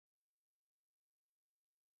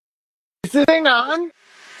sitting on?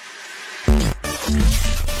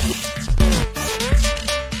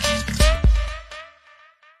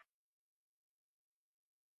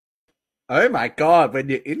 Oh my god, when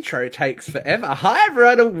your intro takes forever. Hi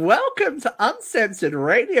everyone and welcome to Uncensored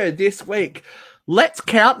Radio this week. Let's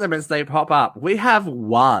count them as they pop up. We have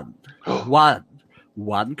one co-host.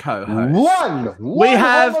 One We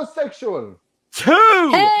have homosexual.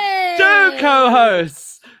 two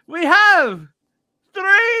co-hosts. We have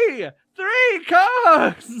three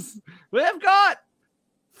co-hosts. We've got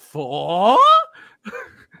four.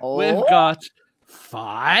 We've got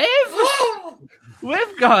five.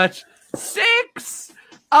 We've got 6.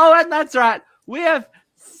 Oh, and that's right. We have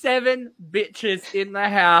 7 bitches in the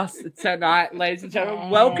house tonight, ladies and gentlemen.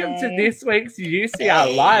 Welcome to this week's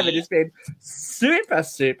UCR Live. It has been super,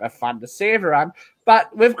 super fun to see everyone.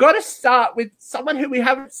 But we've got to start with someone who we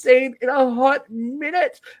haven't seen in a hot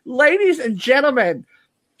minute. Ladies and gentlemen,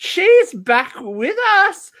 she's back with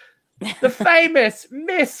us. The famous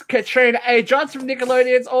Miss Katrina A. Johnson from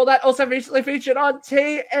Nickelodeon's All That, also recently featured on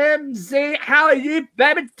TMZ. How are you,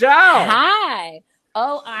 baby doll? Hi.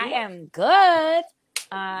 Oh, I am good.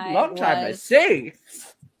 Long time no see.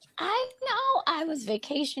 I know. I was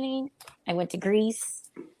vacationing. I went to Greece.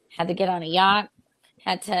 Had to get on a yacht.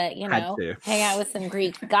 Had to, hang out with some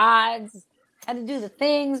Greek gods. Had to do the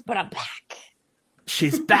things, but I'm back.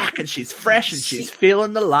 She's back and she's fresh and she's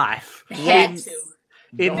feeling the life. Yes.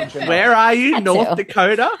 Where are you? North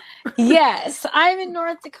Dakota? Yes, I'm in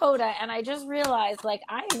North Dakota, and I just realized,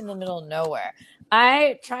 I'm in the middle of nowhere.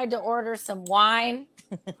 I tried to order some wine.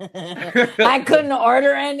 I couldn't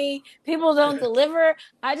order any. People don't deliver.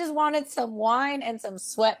 I just wanted some wine and some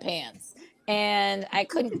sweatpants, and I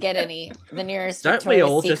couldn't get any. The nearest Don't Victoria's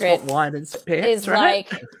we all Secret just want wine and pants? is right?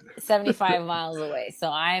 75 miles away.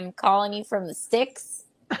 So I'm calling you from the sticks.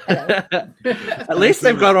 At least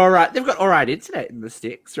they've got all right internet in the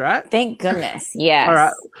sticks, right? Thank goodness. Yes. All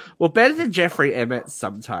right. Well, better than Jeffrey Emmett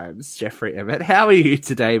sometimes. Jeffrey Emmett, how are you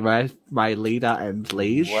today, my leader and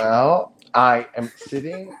liege? Well, I am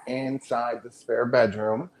sitting inside the spare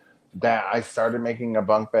bedroom that I started making a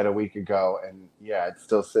bunk bed a week ago, and yeah, it's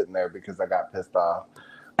still sitting there because I got pissed off.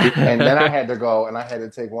 And then I had to go and I had to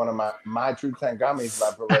take one of my True 10 gummies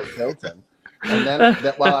by Perez Hilton. And then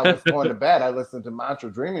while I was going to bed, I listened to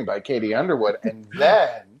Mantra Dreaming by Katie Underwood. And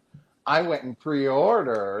then I went and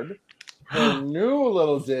pre-ordered her new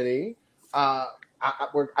little ditty. I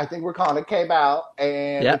think we're calling it K-Bal.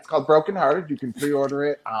 And It's called Broken Hearted. You can pre-order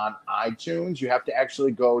it on iTunes. You have to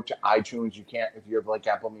actually go to iTunes. You can't, if you have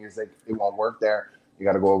Apple Music, it won't work there. You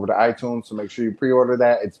got to go over to iTunes. So make sure you pre-order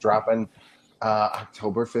that. It's dropping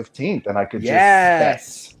October 15th. And I could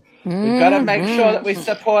just... We've got to make sure that we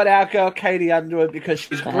support our girl Katie Underwood because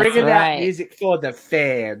she's bringing out music for the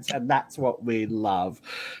fans, and that's what we love.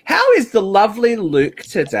 How is the lovely Luke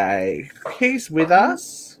today? He's with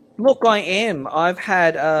us. Look, I am. I've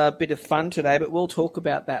had a bit of fun today, but we'll talk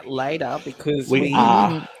about that later because we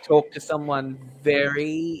talked to someone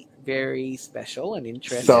very, very special and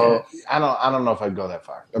interesting. So I don't know if I'd go that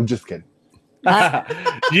far. I'm just kidding.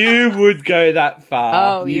 You would go that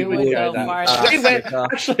far. Oh, you would go far.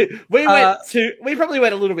 We probably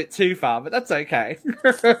went a little bit too far, but that's okay.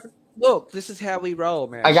 Look, this is how we roll,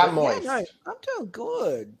 man. I got moist. Yeah, no, I'm doing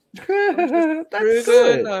good. That's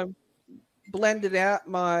good. I blended out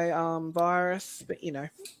my virus, but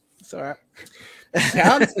it's all right.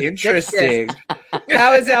 Sounds interesting.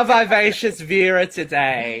 How is our vivacious Vera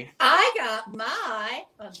today? I got my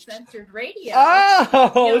Uncensored Radio.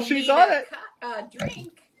 Oh, she's on it.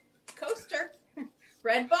 Drink coaster,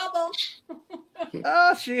 red bubble.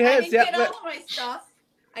 Oh, she has. I didn't get all of my stuff.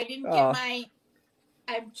 I didn't get my.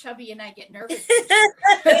 I'm chubby and I get nervous.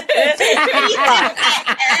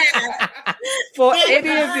 For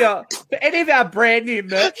any of our brand new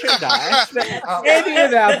merchandise,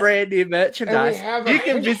 you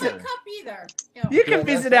can visit. You can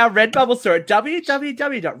visit our Redbubble store at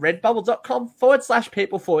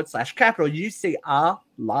www.redbubble.com/people/capital UCR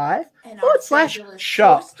live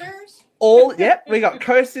 /shop. We got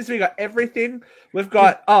coasters, we got everything. We've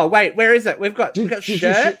got where is it? We've got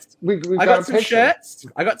shirts. I got some shirts.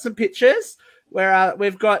 I got some pictures where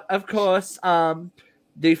we've got, of course,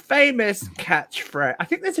 the famous catchphrase. I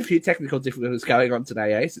think there's a few technical difficulties going on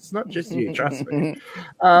today, Ace. It's not just you, trust me.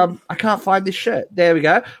 I can't find this shirt. There we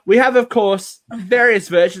go. We have, of course, various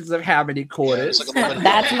versions of how many quarters.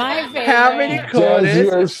 That's my favorite. How many quarters? Does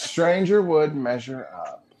your stranger wood measure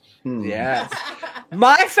up? Yes.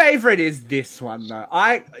 My favorite is this one, though.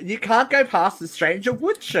 You can't go past the Stranger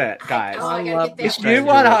Wood shirt, guys. If you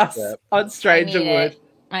want us on Stranger Wood,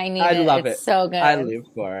 I love it. It's so good. I live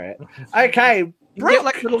for it. Okay, You can get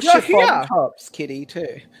like little you're chiffon here. tops, Kitty,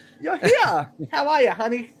 too. You're here. How are you,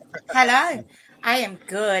 honey? Hello. I am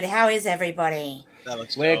good. How is everybody?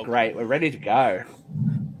 We're great. We're ready to go.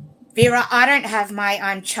 Vera, I don't have my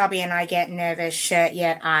I'm chubby and I get nervous shirt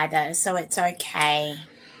yet either, so it's okay.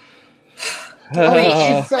 She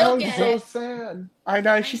sounds so sad. I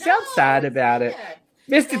know, she sounds sad about it.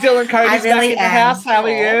 Mr. Dylan Cody's really back in the am. house. How are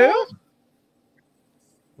you?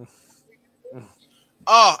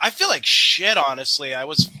 Oh, I feel like shit, honestly. I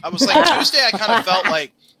was like Tuesday I kind of felt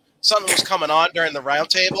like something was coming on during the round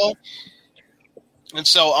table. And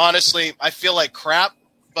so honestly, I feel like crap,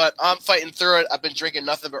 but I'm fighting through it. I've been drinking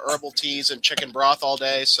nothing but herbal teas and chicken broth all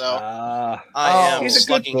day, so I am he's a good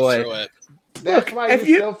slugging boy. through it. That's why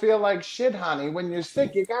you still feel like shit, honey. When you're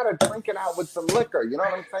sick, you gotta drink it out with some liquor. You know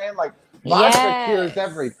what I'm saying? Like vodka cures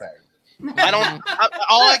everything.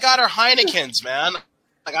 All I got are Heinekens, man.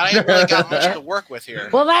 Like I ain't really got much to work with here.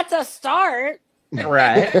 Well, that's a start.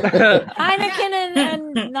 Right. Heineken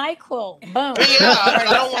and NyQuil. Boom. Yeah, I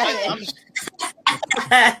don't want.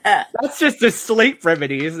 That's just a sleep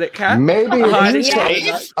remedy, isn't it, Kat? Maybe Is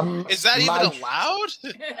that even allowed?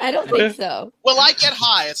 I don't think so. Will I get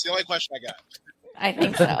high? It's the only question I got. I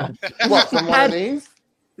think so. What, from one of these?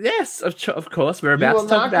 Yes, of course. We're about to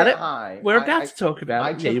talk about it. High. We're about to talk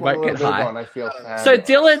about it. Yeah, you won't get high. I feel sad. So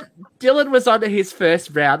Dylan was on his first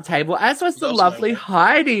round table, as was the lovely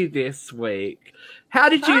Heidi this week. How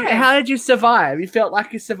did you survive? You felt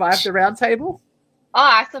like you survived the round table? Oh,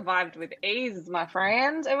 I survived with ease, my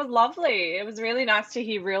friend. It was lovely. It was really nice to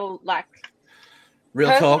hear real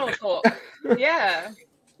personal talk. Yeah.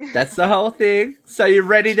 That's the whole thing. So you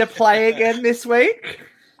ready to play again this week?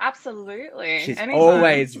 Absolutely. She's Anytime.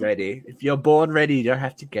 always ready. If you're born ready, you don't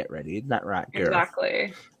have to get ready. Isn't that right, girl?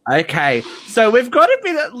 Exactly. Okay, so we've got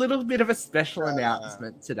a little bit of a special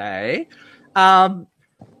announcement today.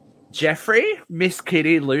 Jeffrey, Miss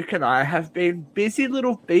Kitty, Luke, and I have been busy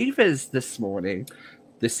little beavers this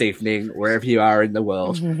evening, wherever you are in the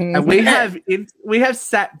world, and we have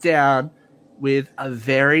sat down with a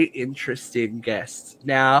very interesting guest.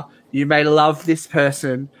 Now, you may love this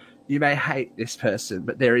person, you may hate this person,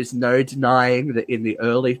 but there is no denying that in the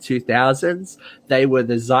early 2000s, they were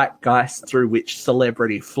the zeitgeist through which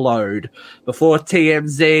celebrity flowed. Before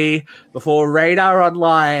TMZ, before Radar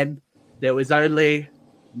Online, there was only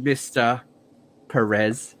Mr.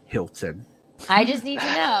 Perez Hilton. I just need to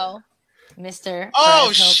know, Mr. Oh,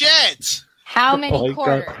 Perez Hilton, shit! how many Oh,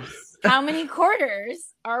 quarters? God. How many quarters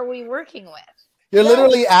are we working with? You're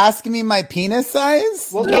literally asking me my penis size?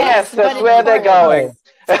 Well, Yes, that's but where it's they're going.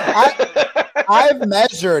 I've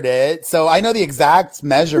measured it, so I know the exact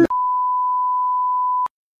measurement.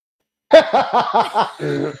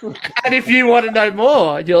 And if you want to know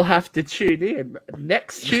more, you'll have to tune in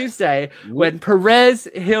next Tuesday when Perez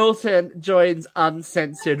Hilton joins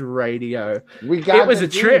Uncensored Radio. It was a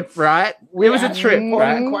trip, right? It was a trip,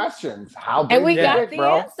 right? Questions. How big And we is got it, the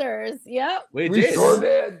bro? answers. Yep. We We did. sure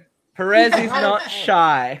did. Perez is not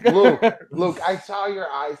shy. Luke, I saw your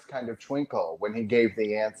eyes kind of twinkle when he gave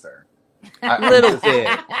the answer. Little bit.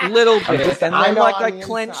 And I then know like on I the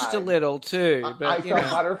clenched inside. a little too. I But felt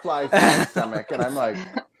butterflies in my stomach, and I'm like,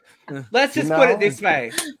 Let's just You put know? it this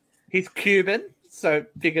way. He's Cuban, so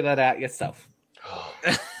figure that out yourself.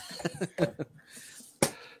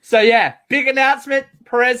 So yeah, big announcement.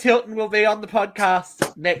 Perez Hilton will be on the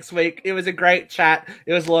podcast next week. It was a great chat.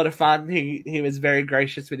 It was a lot of fun. He was very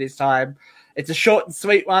gracious with his time. It's a short and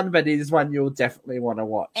sweet one, but it is one you'll definitely want to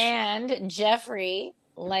watch. And Jeffrey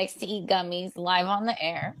likes to eat gummies live on the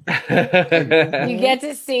air. You You get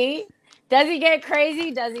to see. Does he get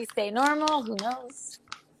crazy? Does he stay normal? Who knows?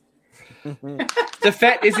 The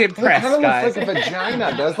fet is it impressed, kind of guys. looks like a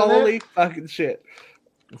vagina, doesn't Holy it? fucking shit.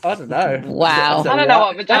 I don't know. Wow. I don't know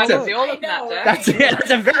what That's vaginas a- you're looking at, Jack.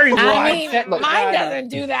 That's a very I wide mean, fet. mine doesn't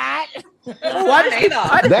do that. Why did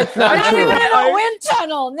That's not Not true. even in a wind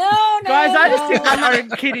tunnel. No. Guys, I just no. did my own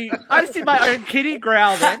kitty. I just did my own kitty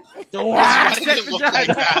growl then. Why did it look like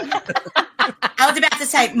that? I was about to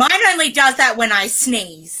say, mine only does that when I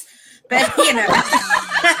sneeze. But, you know.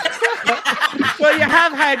 Well, you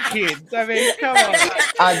have had kids. I mean, come on.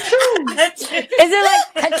 Is it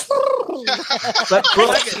like? But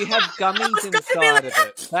Brooke, you have gummies inside of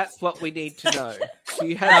it. That's what we need to know. Do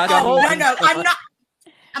you have Oh, gummies? No, inside?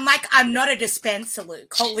 I'm not a dispenser,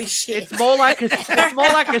 Luke. Holy shit. It's more like a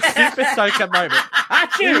super soaker moment.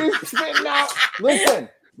 Achoo! You spitting out. Listen,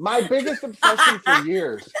 my biggest obsession for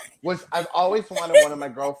years was I've always wanted one of my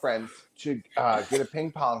girlfriends to get a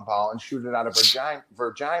ping pong ball and shoot it out of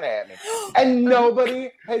vagina at me. And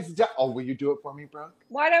nobody has done. Oh, will you do it for me, Brooke?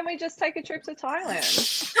 Why don't we just take a trip to Thailand?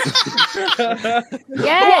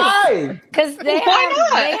 Yes, Why? because they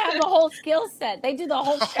have the whole skill set. They do the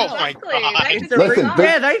whole show. Oh my God. They just Listen, start.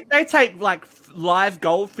 Yeah, they take like live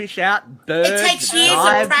goldfish out, birds, It takes years of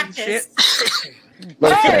knives and practice. shit.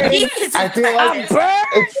 Listen, Years I of feel like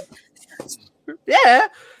practice. it's Yeah.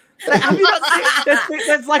 Have you not seen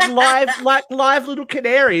there's like live little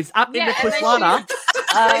canaries up in the Yeah, and they Kuswana? shoot-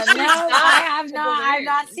 No, I have to not. I've balloons.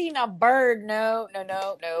 not seen a bird. No.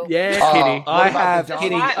 Yeah, Oh, Kitty. what I about have the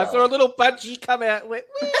Kitty. dogs, I though? saw a little budgie come out and went,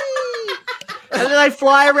 whee! And then they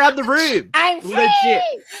fly around the room. I'm Legit.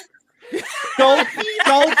 free.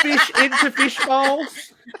 Goldfish into fish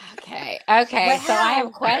bowls. Okay. Wow. So I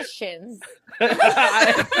have questions. I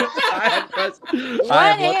have questions.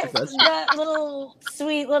 I What have lots of if questions. the little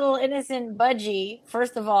sweet little innocent budgie,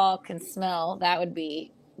 first of all, can smell? That would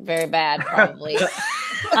be very bad, probably.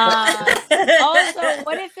 Also,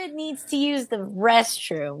 what if it needs to use the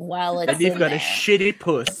restroom while it's And you've in got there? a shitty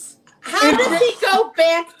puss. How does he go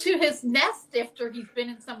back to his nest after he's been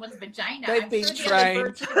in someone's vagina? They've I'm been sure the other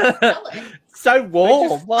birds trained. can smell it. So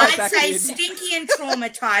warm. Why I'd back say in? stinky and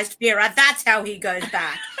traumatized, Vera. That's how he goes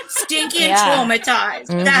back. Stinky and Yeah. traumatized.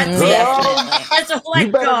 Mhm. That's Girl, it. That's all I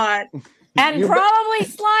you better- got. And You probably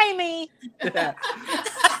slimy.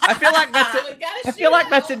 I feel like that's We gotta I feel shoot like it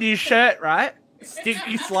that's a out. new shirt, right?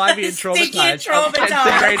 Stinky, slimy, and Stinky and traumatized. On Penn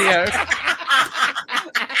traumatized. Radio.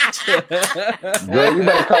 Girl, you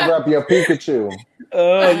better cover up your Pikachu.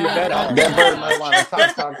 Oh, you better. That bird might want to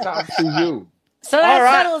talk to you. So that All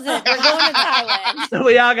right. settles it. We're going to Thailand.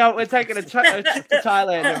 We are going. We're taking a trip to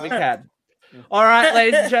Thailand if we can. All right,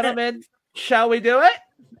 ladies and gentlemen, shall we do it?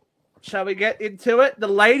 Shall we get into it? The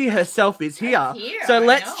lady herself is here. I'm here, So I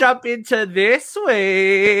let's know. jump into this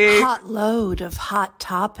week. Hot load of hot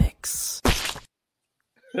topics.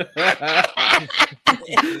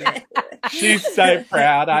 She's so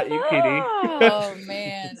proud, aren't you, Kitty? Oh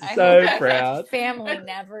man, I So hope proud. family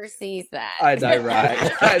never sees that. I know,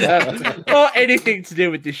 right? I know. Or anything to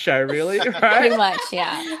do with this show, really, Pretty right? much,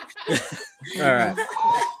 yeah. All right.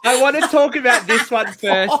 I want to talk about this one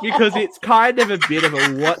first because it's kind of a bit of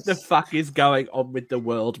a what the fuck is going on with the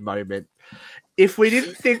world moment. If we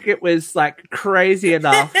didn't think it was like crazy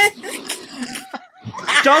enough,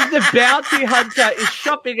 Dog the Bounty Hunter is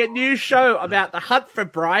shopping a new show about the hunt for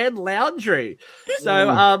Brian Laundrie.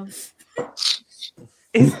 So,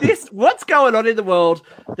 is this what's going on in the world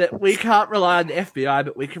that we can't rely on the FBI,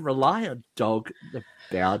 but we can rely on Dog the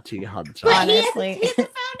Bounty Hunter? But Honestly. he hasn't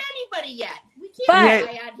found anybody yet. We can't But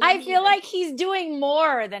rely on him I feel either. like he's doing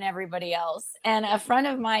more than everybody else. And a friend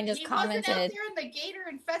of mine just he wasn't out commented, there in the gator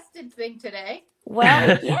infested thing today.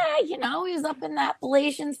 well, yeah, he was up in the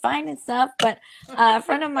Appalachians finding stuff. But a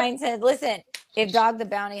friend of mine said, listen, if Dog the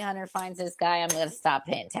Bounty Hunter finds this guy, I'm going to stop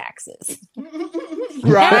paying taxes.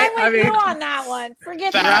 Right? And I'm with you on that one.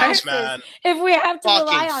 Forget the Facts, taxes. man. If we have to Fucking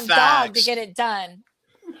rely on Dog to facts. get it done.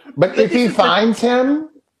 But if he finds him,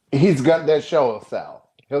 he's got that show will sell.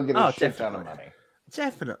 He'll get a Oh, shit ton of definitely. money.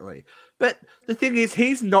 Definitely. But the thing is,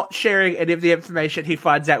 he's not sharing any of the information he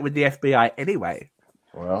finds out with the FBI anyway.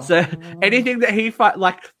 Well, So anything that he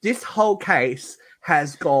like this whole case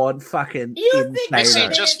has gone fucking You think I insane. see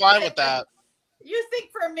for a just minute fine with that. You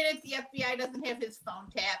think for a minute the FBI doesn't have his phone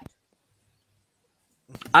tapped?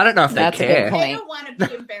 I don't know if That's a they good care. point. They don't want to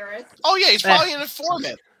be embarrassed. Oh yeah, he's probably an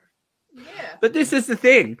informant. Yeah. But this is the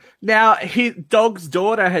thing. Now, his dog's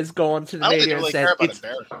daughter has gone to the I don't think media they really and care said about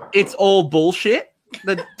embarrassment. it's all bullshit.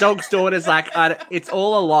 The dog's daughter's like, it's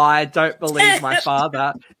all a lie. Don't believe my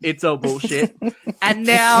father. It's all bullshit. And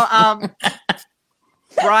now,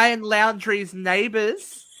 Brian Laundrie's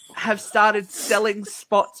neighbors have started selling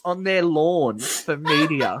spots on their lawns for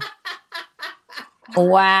media.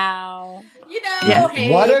 Wow. You know, Yeah.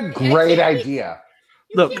 hey, what a you great can't- idea.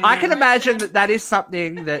 you Look, can't I can be- imagine that is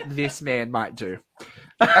something that this man might do.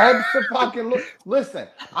 Absolutely. Listen,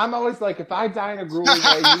 I'm always like, if I die in a grueling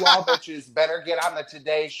way, you all bitches better get on the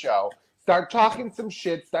Today Show. Start talking some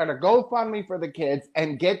shit, start a GoFundMe for the kids,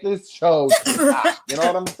 and get this show to the top. You know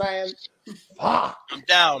what I'm saying? Fuck. I'm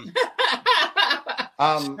down.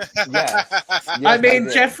 Yes. I mean,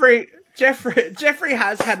 do. Jeffrey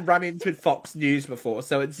has had run-ins with Fox News before,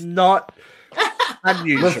 so it's not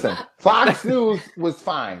unusual. Listen, Fox News was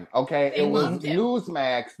fine, okay? They It was loved him.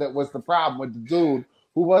 Newsmax that was the problem with the dude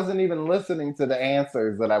who wasn't even listening to the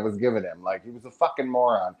answers that I was giving him. Like, he was a fucking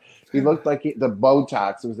moron. He looked like the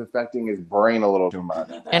Botox was affecting his brain a little too much.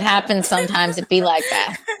 It happens sometimes. It be like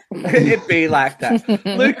that. It'd be like that.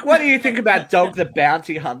 Luke, what do you think about Dog the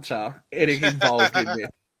Bounty Hunter getting involved in this?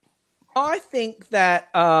 I think that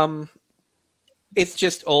it's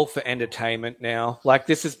just all for entertainment now. Like,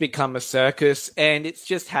 this has become a circus, and it's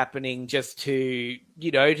just happening just to,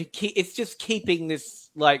 to keep. It's just keeping this,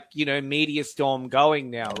 media storm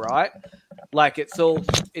going now, right? Like, it's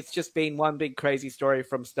just been one big crazy story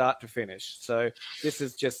from start to finish. So this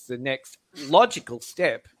is just the next logical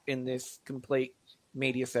step in this complete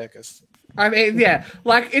media circus. I mean, yeah,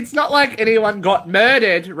 it's not like anyone got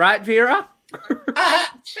murdered, right, Vera?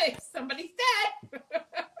 Somebody's dead.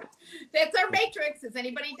 That's our matrix. Is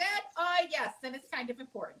anybody dead? Yes, then it's kind of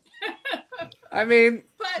important. I mean,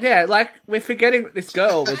 we're forgetting that this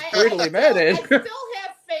girl was brutally murdered. I still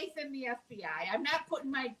have faith in the FBI. I'm not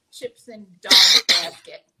putting my chips in Dog's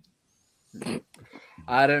basket.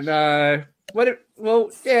 I don't know.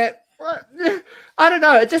 I don't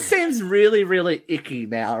know. It just seems really, really icky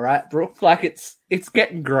now, right, Brooke? Like, it's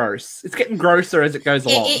getting gross. It's getting grosser as it goes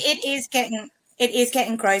along. It is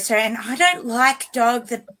getting grosser, and I don't like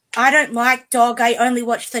Dog. I only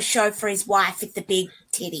watch the show for his wife with the big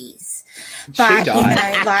titties. But she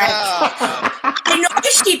died. I know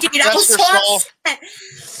she did. I was so upset.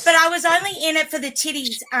 But I was only in it for the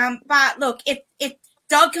titties. But look, if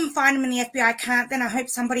Dog can find him and the FBI can't, then I hope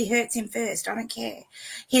somebody hurts him first. I don't care.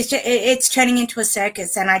 It's turning into a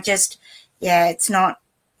circus, and it's not.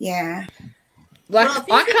 Yeah. Well,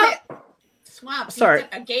 I can't. Swamp. Sorry,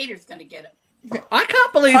 a gator's gonna get him. I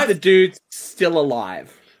can't believe the dude's still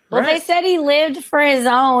alive. Well, they said he lived for his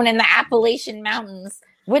own in the Appalachian Mountains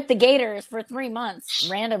with the gators for 3 months,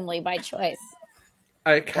 randomly by choice.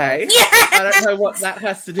 Okay. I don't know what that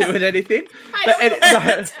has to do with anything. But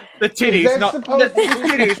the titties, not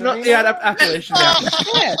the Appalachian Mountains.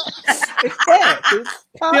 Yeah. It's there.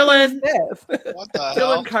 Dylan, What the Dylan,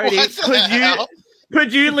 hell? Cody,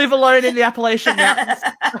 could you live alone in the Appalachian Mountains?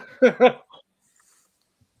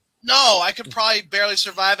 No, I could probably barely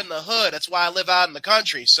survive in the hood. That's why I live out in the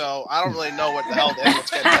country, so I don't really know what the hell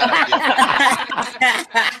anyone's getting that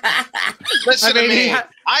idea. Listen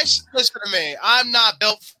to me. I'm not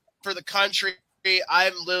built for the country.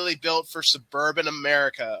 I'm literally built for suburban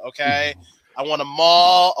America, okay? I want a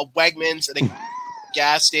mall, a Wegmans, and a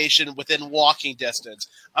gas station within walking distance.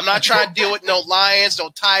 I'm not trying to deal with no lions, no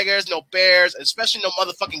tigers, no bears, especially no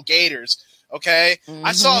motherfucking gators. Okay,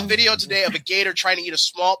 I saw a video today of a gator trying to eat a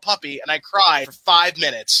small puppy, and I cried for 5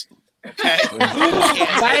 minutes. Okay,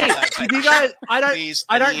 wait, you guys,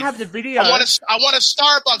 I don't have the video. I want a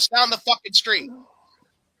Starbucks down the fucking street.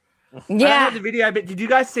 Yeah, I don't have the video, but did you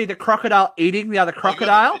guys see the crocodile eating the other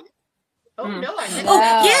crocodile? Oh no, I didn't.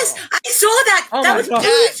 Oh yes, I saw that. That was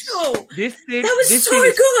beautiful. This thing is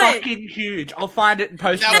good. Fucking huge. I'll find it and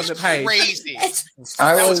post it on the page. Crazy. It's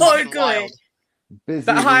so good. Wild.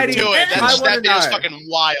 But Heidi, that is fucking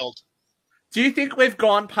wild. Do you think we've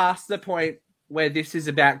gone past the point where this is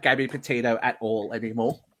about Gabby Petito at all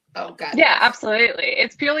anymore? Oh god. Yeah, absolutely.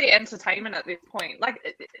 It's purely entertainment at this point.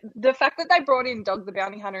 Like, the fact that they brought in Dog the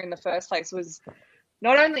Bounty Hunter in the first place was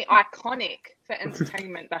not only iconic for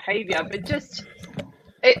entertainment behavior, but just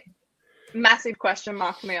massive question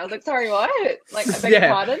mark for me. I was like, sorry, what? Like, I beg your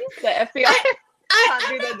pardon? The FBI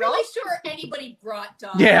I'm not really sure anybody brought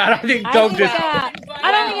Dog. Yeah, I don't think Dog just... I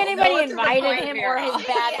don't think anybody invited him or his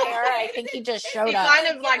bad hair. I think he just showed up. He kind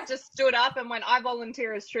of just stood up and went, I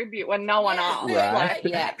volunteer as tribute when no one asked. Right.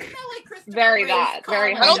 Very that.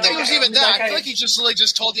 Very. I don't think it was even that. I feel like he just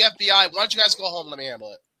told the FBI, why don't you guys go home and let me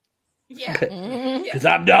handle it. Yeah. Because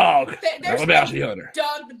I'm Dog. I'm a bounty hunter.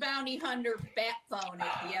 Dog the Bounty Hunter bat phone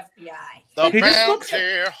at the FBI.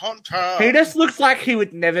 He just looks like he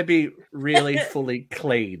would never be really fully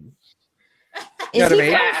clean. Is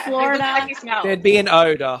he from Florida? There'd be an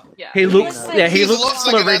odor. Yeah. He looks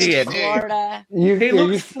Floridian. Florida. He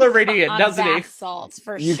looks Floridian, doesn't he? Salts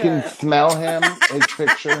for you sure. can smell him. His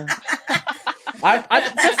picture. Just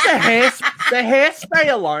the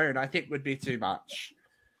hairspray alone, I think, would be too much.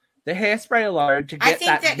 The hairspray alone to get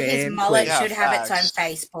that. I think that his mullet should have its own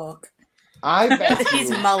Facebook. I bet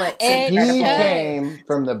his mullet. He came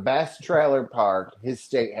from the best trailer park his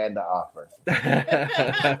state had to offer.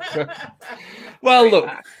 Well, look,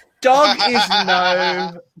 Dog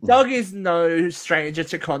is no stranger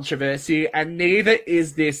to controversy, and neither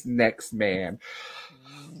is this next man.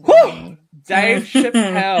 Whew! Dave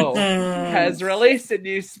Chappelle has released a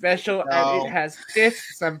new special and it has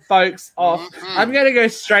pissed some folks off. I'm going to go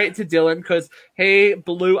straight to Dylan because he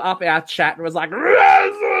blew up our chat and was like, so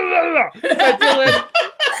Dylan,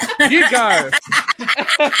 You go.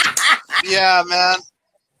 Yeah, man.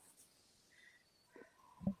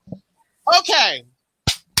 Okay.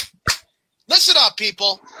 Listen up,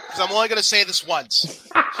 people, because I'm only going to say this once.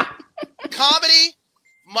 Comedy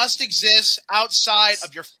must exist outside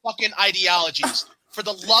of your fucking ideologies. For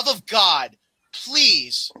the love of God,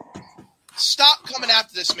 please stop coming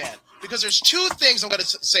after this man. Because there's two things I'm going to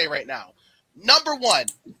say right now. Number one,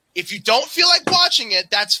 if you don't feel like watching it,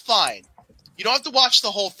 that's fine. You don't have to watch the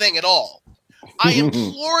whole thing at all. I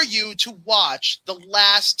implore you to watch the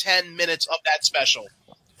last 10 minutes of that special.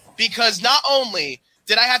 Because not only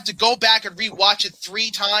did I have to go back and rewatch it 3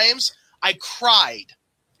 times, I cried.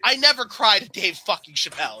 I never cried at Dave fucking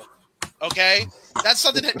Chappelle. Okay? That's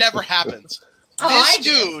something that never happens. This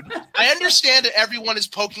dude, I understand that everyone is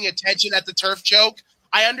poking attention at the turf joke.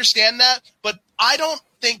 I understand that, but I don't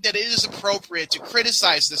think that it is appropriate to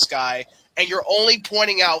criticize this guy, and you're only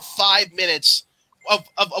pointing out 5 minutes of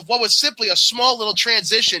what was simply a small little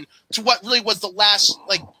transition to what really was the last,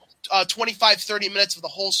 25, 30 minutes of the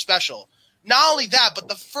whole special. Not only that, but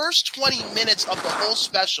the first 20 minutes of the whole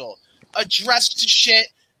special addressed shit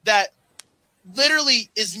that literally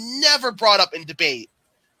is never brought up in debate.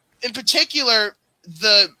 In particular,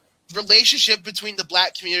 the relationship between the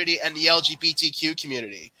black community and the LGBTQ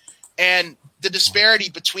community and the disparity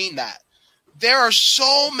between that. There are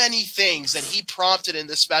so many things that he prompted in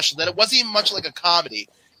this special that it wasn't even much like a comedy.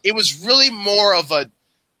 It was really more of a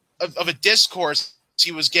discourse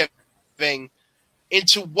he was giving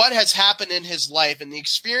into what has happened in his life and the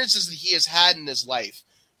experiences that he has had in his life.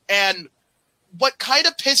 And what kind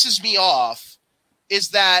of pisses me off is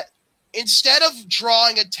that instead of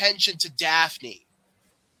drawing attention to Daphne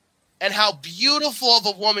and how beautiful of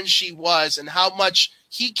a woman she was and how much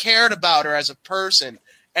he cared about her as a person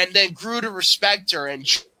and then grew to respect her and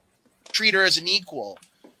treat her as an equal,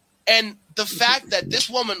 and the fact that this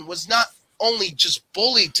woman was not only just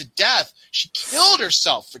bullied to death, she killed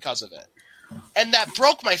herself because of it. And that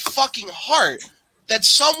broke my fucking heart, that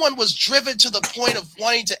someone was driven to the point of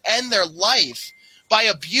wanting to end their life by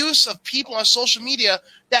abuse of people on social media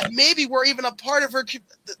that maybe were even a part of her,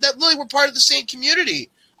 that really were part of the same community.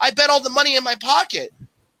 I bet all the money in my pocket.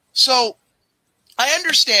 So I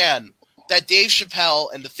understand that Dave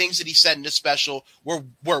Chappelle and the things that he said in this special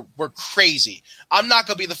were crazy. I'm not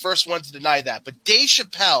going to be the first one to deny that. But Dave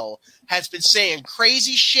Chappelle has been saying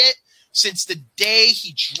crazy shit since the day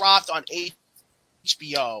he dropped on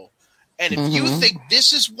HBO. And if you think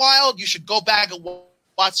this is wild, you should go back and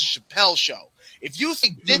watch the Chappelle Show. If you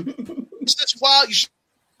think this is wild, you should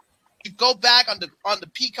go back on the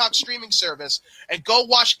Peacock streaming service and go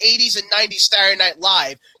watch 80s and 90s Saturday Night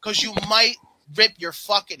Live, because you might rip your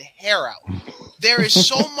fucking hair out. There is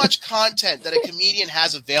so much content that a comedian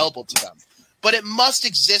has available to them, but it must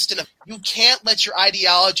exist you can't let your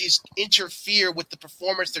ideologies interfere with the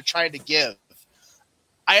performance they're trying to give.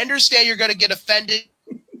 I understand you're going to get offended.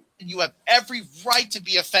 You have every right to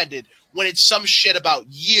be offended when it's some shit about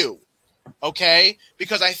you. Okay?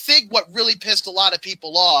 Because I think what really pissed a lot of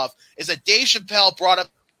people off is that Dave Chappelle brought up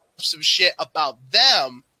some shit about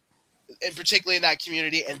them, and particularly in that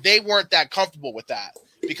community, and they weren't that comfortable with that.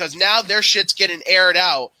 Because now their shit's getting aired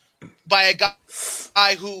out by a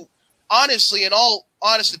guy who, honestly, in all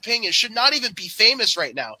honest opinion, should not even be famous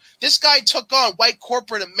right now. This guy took on white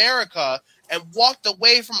corporate America and walked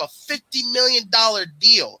away from a $50 million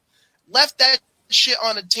deal, left that shit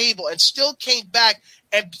on the table, and still came back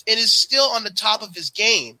and is still on the top of his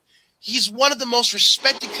game. He's one of the most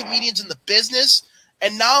respected comedians in the business,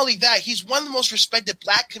 and not only that, he's one of the most respected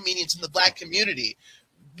black comedians in the black community.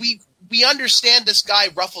 We understand this guy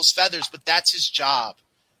ruffles feathers, but that's his job.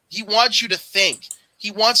 He wants you to think.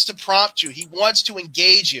 He wants to prompt you. He wants to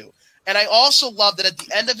engage you. And I also love that at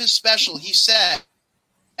the end of his special, he said,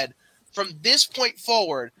 from this point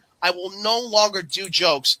forward, I will no longer do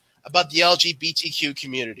jokes about the LGBTQ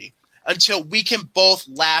community until we can both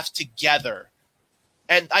laugh together.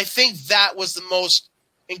 And I think that was the most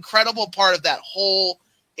incredible part of that whole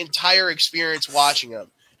entire experience watching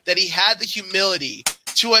him, that he had the humility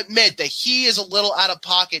to admit that he is a little out of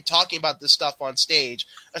pocket talking about this stuff on stage,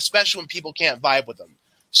 especially when people can't vibe with him.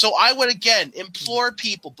 So I would, again, implore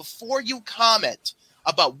people, before you comment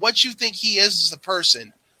about what you think he is as a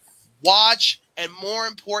person, watch and, more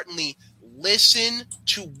importantly, listen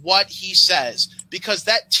to what he says. Because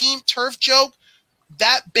that Team Turf joke,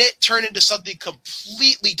 that bit turned into something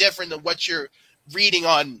completely different than what you're reading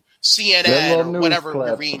on CNN or whatever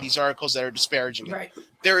you're reading, these articles that are disparaging it. Right.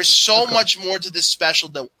 There is so much more to this special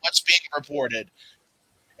than what's being reported.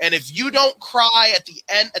 And if you don't cry at the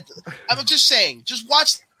end, I'm just saying, just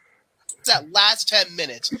watch that last 10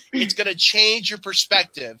 minutes, it's going to change your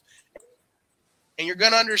perspective. And you're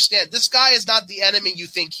going to understand this guy is not the enemy you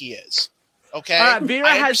think he is. Okay? Vera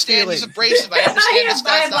I has understand he's feelings. abrasive. I understand this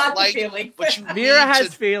guy's not like feelings. but you Vera need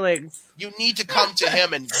has feelings. You need to come to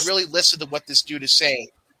him and really listen to what this dude is saying.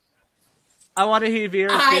 I want to hear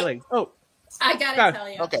Vera's feelings. Oh, I gotta go. tell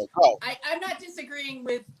you. Okay, go. I'm not disagreeing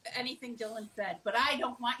with anything Dylan said, but I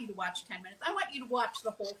don't want you to watch 10 minutes. I want you to watch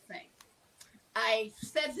the whole thing. I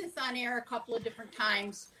said this on air a couple of different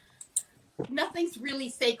times. Nothing's really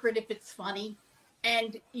sacred if it's funny.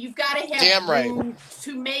 And you've got to have room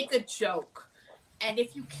to make a joke. And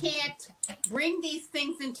if you can't bring these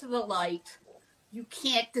things into the light, you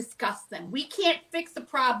can't discuss them. We can't fix a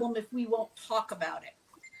problem if we won't talk about it.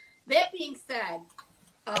 That being said,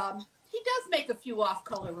 he does make a few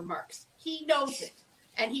off-color remarks. He knows it.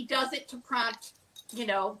 And he does it to prompt,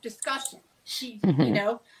 discussion.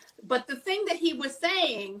 But the thing that he was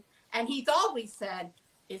saying, and he's always said,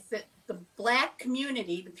 is that the Black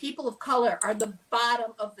community, the people of color, are the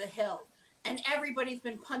bottom of the hill. And everybody's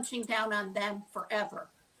been punching down on them forever.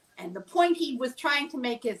 And the point he was trying to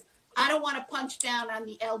make is, I don't want to punch down on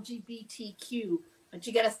the LGBTQ, but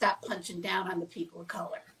you got to stop punching down on the people of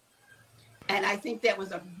color. And I think that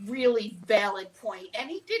was a really valid point. And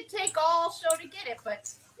he did take all show to get it, but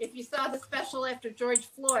if you saw the special after George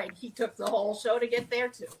Floyd, he took the whole show to get there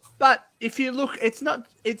too. But if you look, it's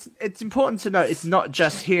important to note it's not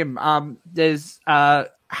just him. There's Hannah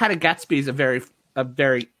Gatsby is a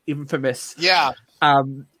very infamous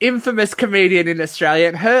infamous comedian in Australia,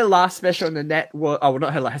 and her last special on the net was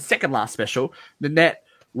her second last special. The net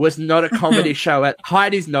was not a comedy show.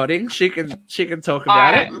 Heidi's nodding. She can talk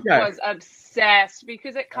about it. I was obsessed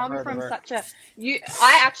because it comes from such a.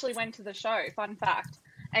 I actually went to the show. Fun fact.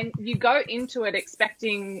 And you go into it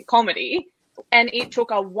expecting comedy, and it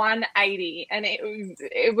took a 180, and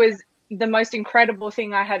it was the most incredible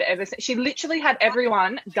thing I had ever seen. She literally had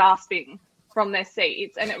everyone gasping from their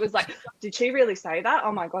seats, and it was like, did she really say that?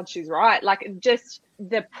 Oh my God, she's right. Like, just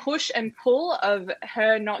the push and pull of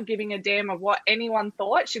her not giving a damn of what anyone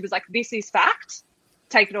thought. She was like, this is fact,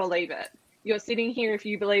 take it or leave it. You're sitting here, if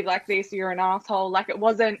you believe like this, you're an asshole. Like, it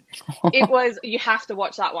was, you have to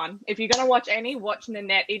watch that one. If you're going to watch any, watch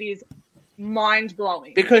Nanette. It is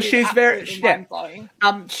mind-blowing. Because she's very, mind-blowing.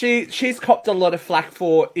 She's copped a lot of flack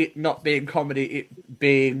for it not being comedy, it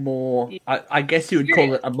being more, I guess you would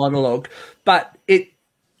call it a monologue, but it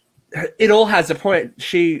all has a point.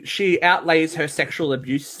 She outlays her sexual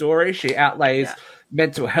abuse story, she outlays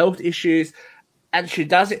mental health issues, and she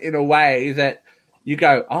does it in a way that you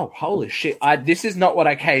go, oh, holy shit, this is not what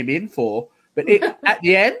I came in for. But at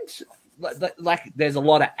the end, like there's a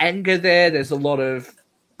lot of anger there. There's a lot of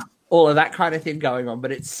all of that kind of thing going on.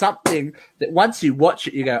 But it's something that once you watch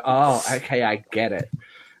it, you go, oh, okay, I get it.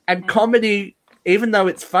 And comedy, even though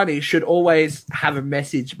it's funny, should always have a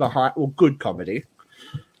message behind, well, good comedy.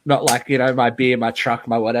 Not like, my beer, my truck,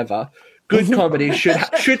 my whatever. Good comedy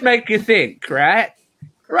should make you think, right?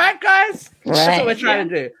 Right, guys? Right. That's what we're trying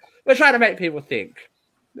to do. We're trying to make people think.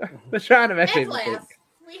 We're trying to make people think.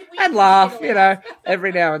 And laugh,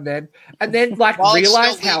 every now and then. And then,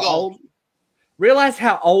 realize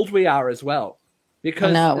how old we are as well.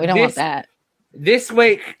 Because no, we don't want that. This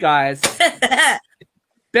week, guys,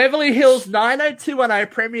 Beverly Hills 90210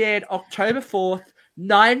 premiered October 4th,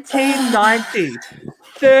 1990.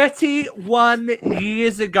 31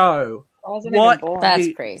 years ago. What That's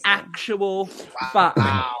the crazy. Actual fuck?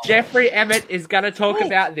 Wow. Jeffrey Emmett is going to talk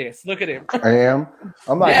about this. Look at him. I am.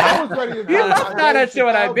 I'm like, I was ready to you love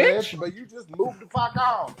 90210, bitch. But you just moved the fuck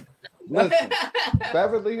on. Listen,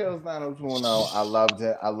 Beverly Hills 90210, I loved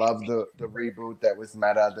it. I loved the reboot that was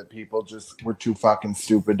meta, that people just were too fucking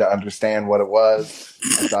stupid to understand what it was.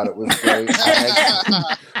 I thought it was great.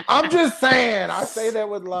 I'm just saying. I say that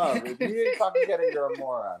with love. If you didn't fucking get it, you're a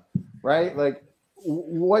moron. Right? Like,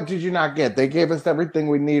 what did you not get? They gave us everything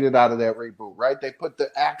we needed out of that reboot, right? They put the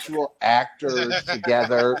actual actors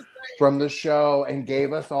together from the show and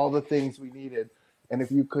gave us all the things we needed. And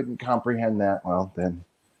if you couldn't comprehend that, well, then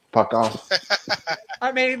fuck off.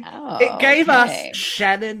 I mean, it gave us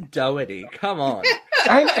Shannon Doherty. Come on.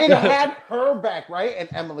 And it had her back, right? And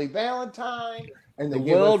Emily Valentine. And the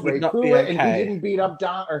world would not be okay. And he didn't beat up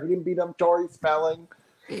Tori Spelling.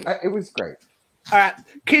 It was great. All right,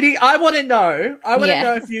 Kitty, I want to know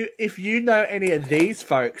if you know any of these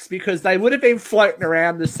folks, because they would have been floating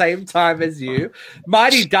around the same time as you.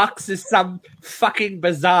 Mighty Ducks is some fucking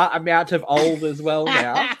bizarre amount of old as well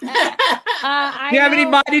now. Do you have any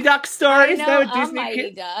Mighty Duck stories? I know No, Disney Mighty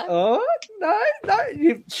kids? Duck. Oh no!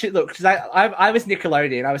 Look, because I was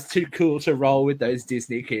Nickelodeon. I was too cool to roll with those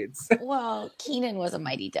Disney kids. Well, Keenan was a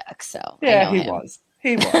Mighty Duck, so Yeah, I know he him. was.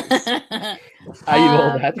 He was. Are you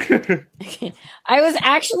all that? I was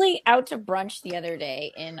actually out to brunch the other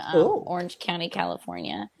day in Orange County,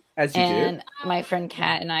 California. As you and do. My friend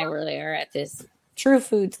Kat and I were there at this True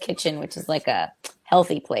Foods Kitchen, which is like a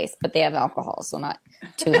healthy place, but they have alcohol, so not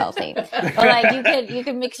too healthy. But like you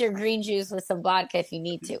can mix your green juice with some vodka if you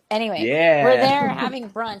need to. Anyway, we're there having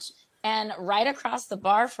brunch, and right across the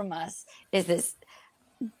bar from us is this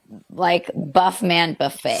like buff man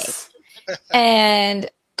buffet. And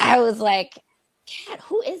I was like, Kat,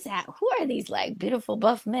 who is that? Who are these like beautiful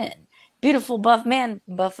buff men? Beautiful buff man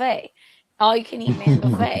buffet. All you can eat man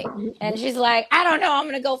buffet. And she's like, I don't know. I'm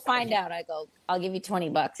going to go find out. I go, I'll give you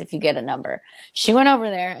 $20 if you get a number. She went over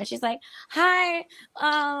there and she's like, hi,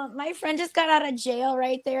 my friend just got out of jail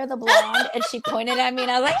right there, the blonde. And she pointed at me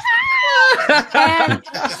and I was like, hi. And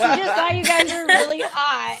she just thought you guys were really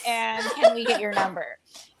hot. And can we get your number?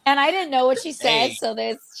 And I didn't know what she said. So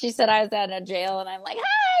she said I was out of jail. And I'm like,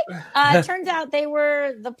 hi. Turns out they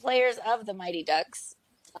were the players of the Mighty Ducks.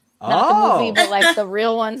 Not the movie, but like the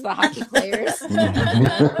real ones, the hockey players. They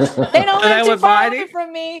don't live too far away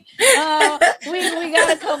from me. We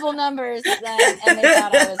got a couple numbers, and they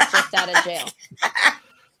thought I was just out of jail.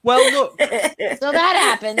 Well, look. So that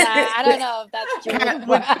happened. I don't know if that's true.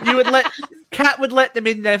 Kat would let them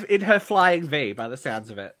in her flying V, by the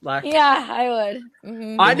sounds of it. Like, yeah, I would.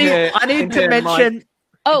 Mm-hmm. I need to mention.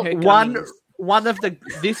 One of the.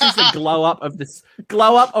 This is the glow up of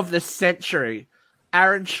the century.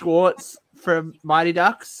 Aaron Schwartz from Mighty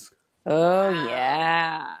Ducks. Oh,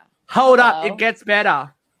 yeah. Hold up, it gets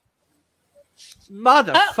better.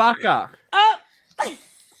 Motherfucker.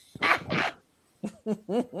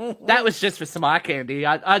 That was just for some eye candy.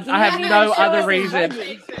 I have no other reason.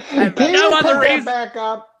 No other reason. Back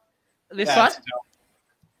up. This one?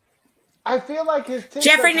 I feel like his tits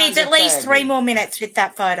Jeffrey needs at least 3 more minutes with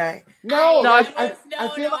that photo. I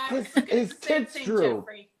feel like his tits drew.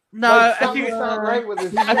 No, like I think it's not right with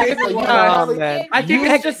his I think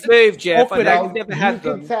it's just move, Jeff. I know never had you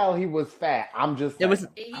them. can tell he was fat. I'm just saying. It was.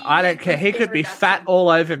 I don't care. He could be fat all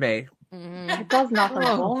over me. It does nothing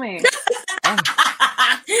for me.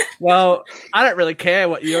 Well, I don't really care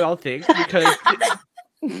what you all think because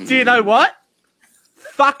do you know what?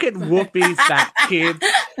 Fucking Whoopi's that kid.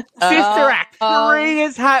 Sister Act 3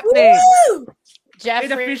 is happening.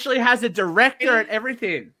 It officially has a director and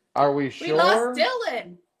everything. Are we sure? We lost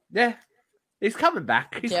Dylan. Yeah. He's coming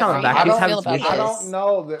back. He's Jeffrey, coming back. I I don't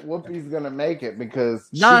know that Whoopi's gonna make it because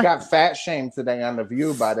she got fat shamed today on The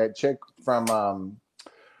View by that chick from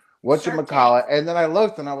whatchamacallit. And then I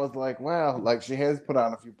looked and I was like, wow, like she has put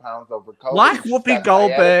on a few pounds over COVID. Like Whoopi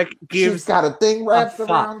Goldberg she's got a thing wrapped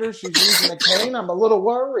around her. She's using a cane. I'm a little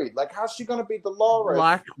worried. Like, how's she gonna be Dolores?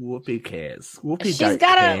 Like Whoopi cares. Whoopi She's don't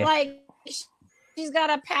gotta care. she's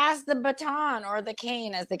gotta pass the baton or the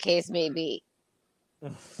cane, as the case may be.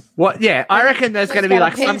 What? Yeah, I reckon there's going to be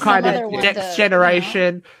like some kind of next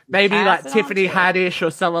generation, maybe like Tiffany Haddish or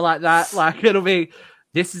someone like that. Like it'll be,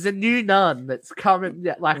 this is a new nun that's coming.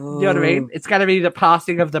 Like you know what I mean? It's going to be the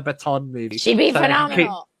passing of the baton movie. She'd be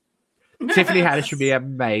phenomenal. Tiffany Haddish would be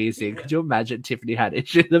amazing. Could you imagine Tiffany Haddish?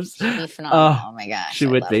 She'd be phenomenal. Oh my gosh, she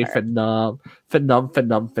would be phenom.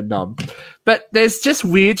 But there's just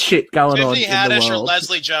weird shit going on. Tiffany in the Haddish world. or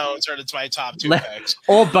Leslie Jones are my top two picks,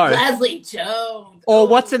 or both. Leslie Jones. Or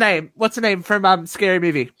what's her name? What's her name from Scary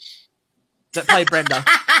Movie that played Brenda?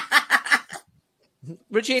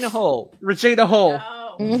 Regina Hall. Regina Hall.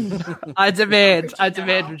 No. I demand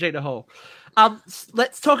Regina Hall.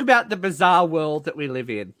 Let's talk about the bizarre world that we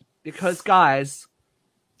live in. Because, guys,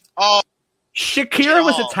 Shakira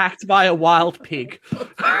was attacked by a wild pig.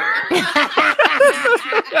 I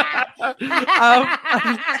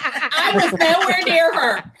was nowhere near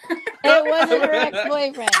her. It wasn't her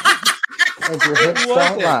ex-boyfriend. Your hips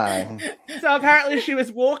don't lie. So apparently she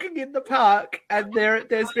was walking in the park and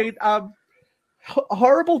there's been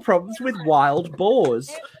horrible problems with wild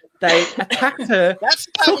boars. They attacked her,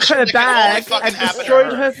 took her bag, and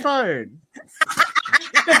destroyed her phone.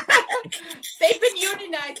 They've been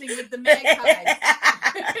unionizing with the magpies.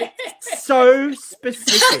 So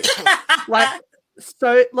specific.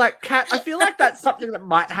 Kat, I feel like that's something that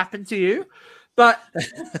might happen to you, but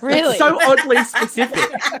really, it's so oddly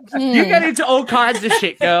specific. You get into all kinds of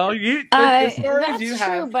shit, girl. That's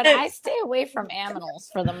true, but I stay away from animals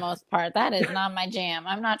for the most part. That is not my jam.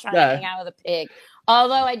 I'm not trying to hang out with a pig.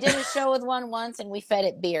 Although I did a show with one once and we fed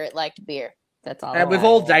it beer. It liked beer. That's all. And we've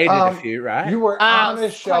all dated a few, right? You were on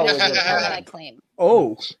a show with that I a pig. claim.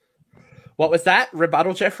 Oh. What was that?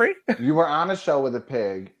 Rebuttal, Jeffrey? You were on a show with a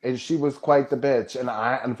pig, and she was quite the bitch. And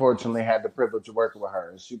I, unfortunately, had the privilege of working with her,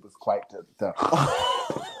 and she was quite the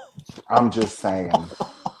I'm just saying.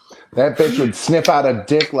 That bitch would sniff out a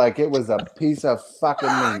dick like it was a piece of fucking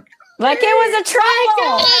meat. Like it was a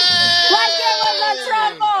truffle. Like it was a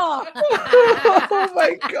truffle. Oh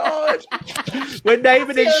my god. We're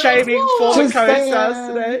naming and shaming for Just co-stars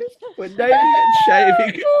saying. today. We're naming and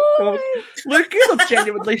shaming. Luke, you look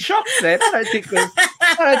genuinely shocked then. I don't think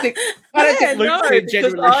Luke's been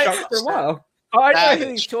genuinely shocked for a while. I know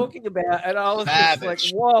who he's talking about, and I was just like,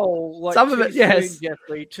 "Whoa!" Like, some of it, yes, soon,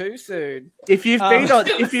 Jeffrey, too soon. If you've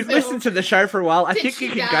if you've listened to the show for a while, I think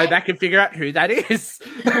you can go back and figure out who that is.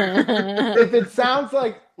 If it sounds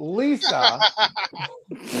like Lisa,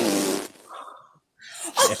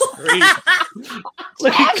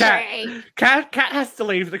 look at Kat. Kat has to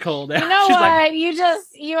leave the call now. You know She's what? like,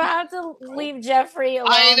 you have to leave Jeffrey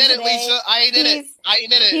alone. I ain't in it, today. Lisa. I ain't in it. I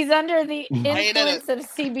ain't in it. He's under the I ain't in influence of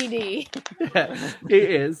CBD. He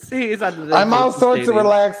is. He is under the. I'm all sorts of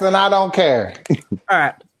relaxed, and I don't care. All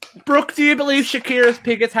right, Brooke, do you believe Shakira's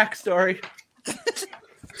pig attack story?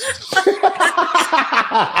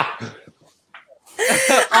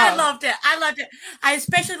 I loved it. I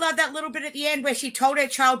especially loved that little bit at the end where she told her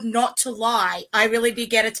child not to lie. I really did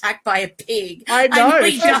get attacked by a pig. I know. I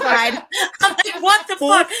nearly died. I'm like, what the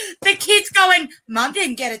fuck? The kid's going, Mum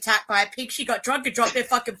didn't get attacked by a pig. She got drunk and dropped their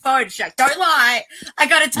fucking phone. She's like, don't lie. I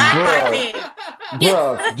got attacked by a pig.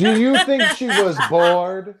 Bro, do you think she was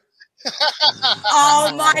bored?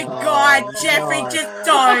 Oh my God, Jeffrey, just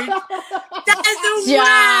don't. That is the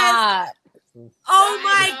worst. Oh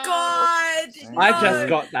my God! I just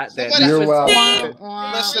got that then. You're welcome.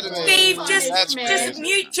 Listen to me. Steve, just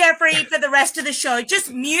mute Jeffrey for the rest of the show.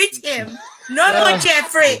 Just mute him. No more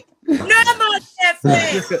Jeffrey. No more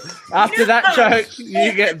Jeffrey. After that joke,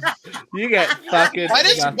 you get fucking. Why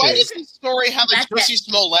does this story have a Jussie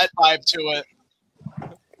Smollett vibe to it?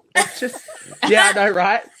 It's just, yeah, I know,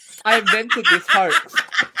 right? I invented this hoax.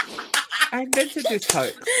 I'm gonna go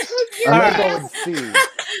with Steve.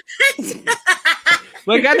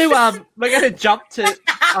 We're gonna jump to.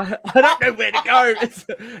 I don't know where to go.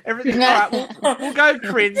 Everything. All right, we'll go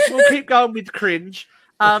cringe. We'll keep going with cringe.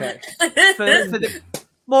 For the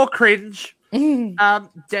more cringe. Demi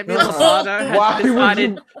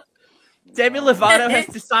Lovato has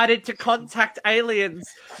decided to contact aliens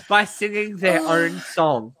by singing their own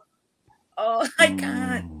song. Oh, I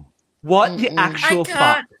can't. What the actual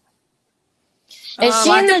fuck? Is she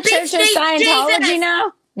in the Church of Scientology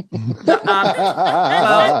now?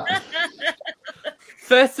 Well,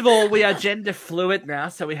 first of all, we are gender fluid now,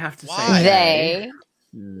 so we have to say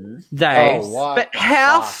they. Oh, what but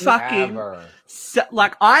how fucking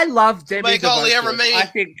like I love Demi the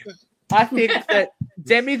vocalist. I think that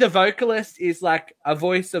Demi the vocalist is like a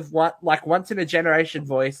voice of once in a generation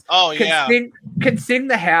voice. Oh can sing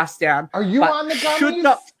the house down. Are you on the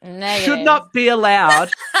gummies? Should not be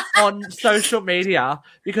allowed on social media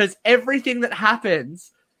because everything that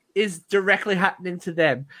happens is directly happening to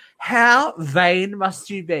them. How vain must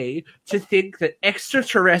you be to think that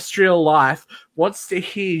extraterrestrial life wants to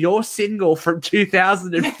hear your single from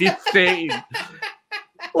 2015?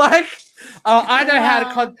 Like, I know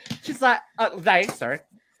how to. She's like, sorry.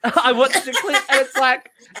 I want to clip, and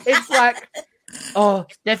it's like, oh,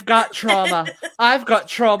 they've got trauma. I've got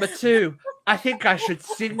trauma too. I think I should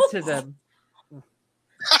sing to them.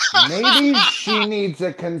 Maybe she needs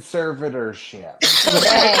a conservatorship.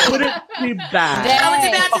 Wouldn't be bad. I was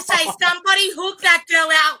about to say, somebody hook that girl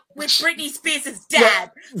out with Britney Spears'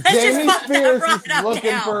 dad. Let's Jamie just fuck Spears that right is up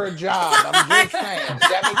looking now. for a job. I'm just saying. Demi,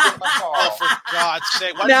 get my call. Oh, for God's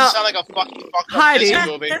sake! Why Now, does it sound like a fucking fucked up Heidi,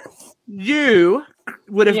 Disney movie? You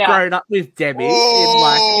would have grown up with Demi in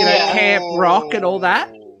Camp Rock and all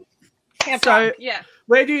that. Camp So, Rock, yeah.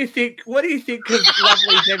 what do you think of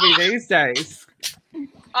lovely Demi these days?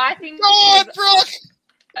 I think Go on, Brooke.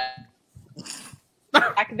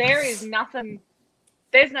 like there is nothing.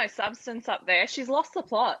 There's no substance up there. She's lost the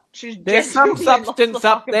plot. There's some substance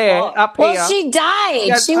up there, up here. Well, she died.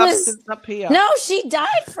 There's She was substance up here. no, she died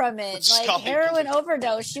from it. Stop Like it. heroin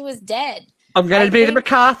overdose. She was dead. I'm going I to be the think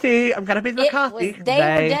McCarthy. I'm going to be the It McCarthy. was, they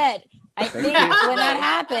were dead. I think when that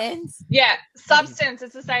happens, Yeah, substance.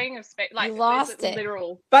 It's a saying of speech. Like You lost it's a it.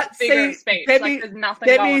 literal But figure see, of speech. Demi, Like there's nothing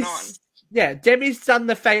going on. Demi's done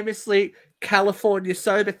the famously California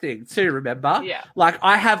sober thing too, remember? Yeah. Like,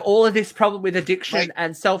 I have all of this problem with addiction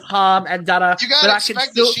and self-harm and data, You but gotta I can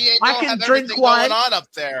expect still, that she ain't I don't can have drink everything wine. going on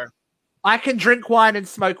up there. I can drink wine and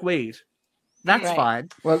smoke weed. That's Right. fine.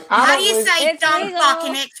 Well, How do you wish- say It's dumb legal.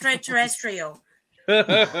 fucking extraterrestrial?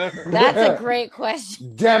 That's a great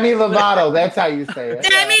question. Demi Lovato? That's how you say it.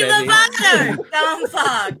 Demi Demi. Lovato, dumb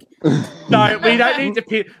fuck. No, we don't need to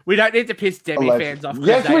piss. We don't need to piss Demi Alleged. fans off. 'cause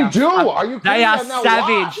Yes, they we are do. fuck- Are you They kidding? are That's not savage.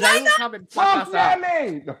 why. They will come and fuck Fuck us up.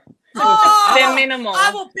 Demi. Oh, They're minimal.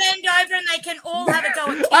 I will bend over and they can all have a go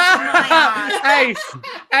at kissing my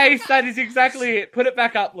ass. Ace, that is exactly it. Put it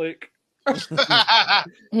back up, Luke.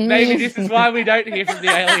 Maybe this is why we don't hear from the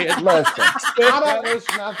aliens. Listen, I don't wish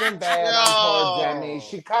nothing bad on No. poor Demi.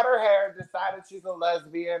 She cut her hair, decided she's a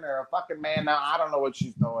lesbian or a fucking man. Now I don't know what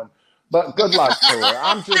she's doing, but good luck to her.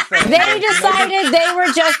 I'm just saying. They decided they were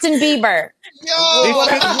Justin Bieber. Yo!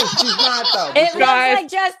 She's not though. It looks Guys. like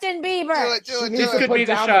Justin Bieber. She needs This to could put be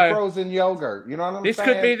the down show. the frozen yogurt. You know what I'm This saying?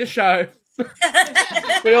 could be the show.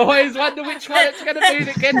 We always wonder which one it's going to be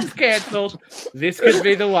that gets cancelled. This could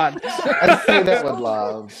be the one. I say that with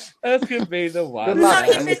love. This could be the Good one. luck,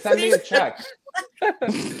 Demi. Send me a check. All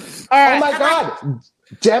Oh right. my God,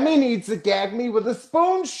 Demi needs to gag me with a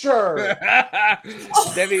spoon shirt.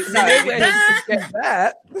 Demi, Get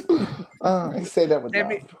that. I say that with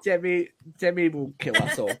love. Demi will kill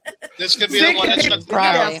us all. This could be the one that shuts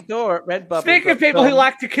Probably. down. Our store at Redbubble. Speaking of people who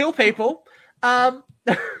like to kill people, Lucy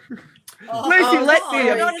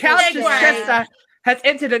Letby not of a Couch's segue. Chester has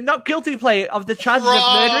entered a not guilty plea of the charges of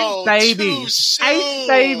murdering Bro, babies. too 8 soon. Oh.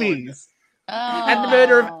 babies. And the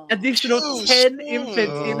murder of additional Too 10 soon.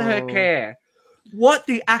 infants in her care. What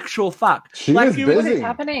the actual fuck? She was you busy. What's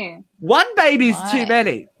happening? One baby's Why? too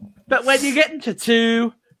many. But when you get into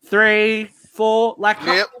 2, 3, 4, like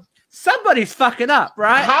Yep. somebody's fucking up,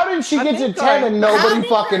 right? How did she I get to think 10 and nobody How did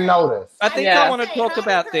fucking noticed? I think Yeah. I want to talk How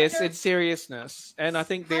about did this her- in seriousness, and I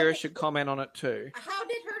think Vera should comment on it too. How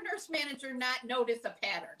did her nurse manager not notice a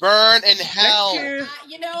pattern? Burn in hell.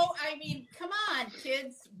 You know, I mean, come on,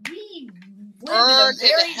 kids. We live Burn in a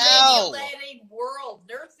very in hell. regulated world.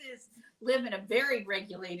 Nurses live in a very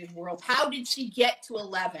regulated world. How did she get to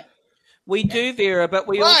 11? We do, Vera, but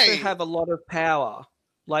we also Right. have a lot of power.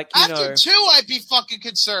 Like, you After know, 2, I'd be fucking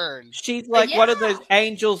concerned. she's like one of Yeah. those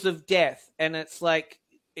angels of death, and it's like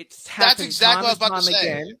it's happened exactly time what I and was about time to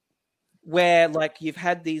say. again. Where like you've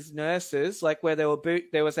had these nurses, like where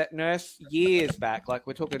there was that nurse years back, like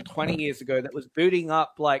we're talking 20 years ago, that was booting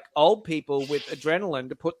up like old people with adrenaline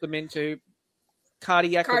to put them into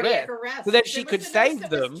cardiac Cardiac arrest, arrest. so that There she was could a nurse save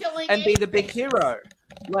that was them killing and be the big AIDS hero.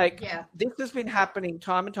 Like Yeah. this has been happening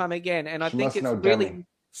time and time again, and I She think must it's know really Demi.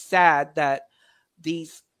 sad that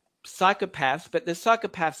these psychopaths, but there's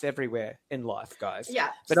psychopaths everywhere in life, guys. Yeah.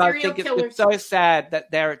 But I serial think it's killers. so sad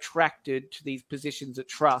that they're attracted to these positions of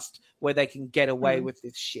trust where they can get away Mm-hmm. with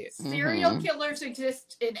this shit. Serial killers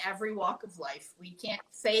exist in every walk of life. We can't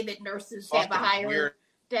say that nurses have a Fucking higher weird.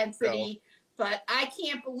 density, but I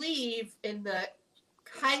can't believe in the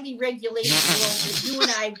highly regulated world that you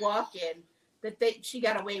and I walk in that she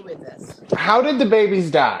got away with this. How did the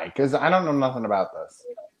babies die? Because I don't know nothing about this.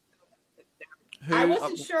 I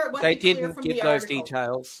wasn't sure. It wasn't They clear didn't from give the those article.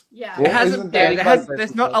 details. Yeah. Well, It hasn't. isn't that like-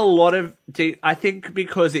 There's not a lot of. I think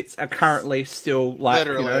because it's currently still like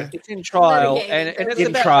Literally. It's in trial, Litigated. and it's in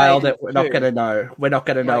about trial babies that we're not too. going to know. We're not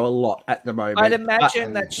going to know a lot at the moment. I'd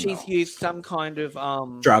imagine But- that she's used some kind of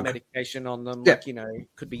Drug. medication on them, Yeah. like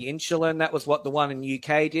could be insulin. That was what the one in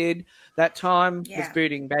UK did that time. Was Yeah.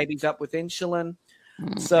 booting babies up with insulin.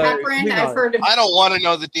 So Heparin, who I've knows? heard of. I don't want to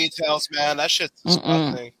know the details, man. That shit's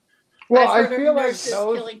disgusting. Well, I've I heard feel of like nurses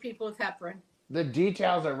those killing people with heparin. the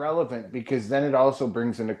details are relevant because then it also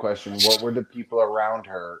brings into question what were the people around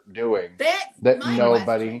her doing That's that my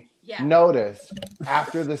nobody question. Yeah. noticed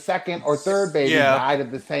after the second or third baby Yeah. died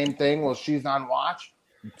of the same thing while she's on watch.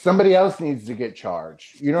 Somebody else needs to get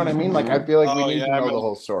charged. You know what I mean? Like I feel like we Oh, need yeah, to I know the remember-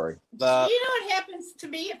 whole story. You know what happens to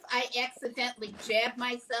me if I accidentally jab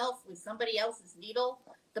myself with somebody else's needle?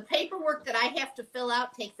 The paperwork that I have to fill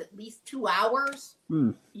out takes at least 2 hours.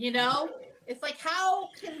 You know? It's like, how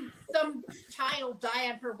can some child die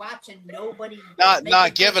on her watch and nobody...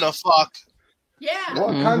 Not giving a fuck. Yeah.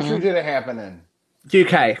 What country did it happen in?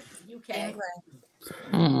 UK. UK.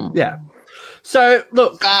 Yeah. So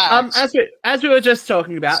look, Facts. as we were just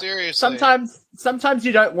talking about, Seriously. sometimes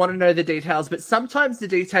you don't want to know the details, but sometimes the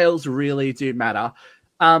details really do matter.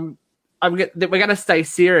 We're going to stay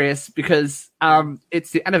serious because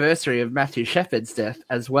it's the anniversary of Matthew Shepard's death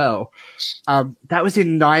as well. That was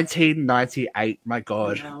in 1998. My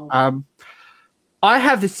God. I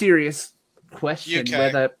have the serious question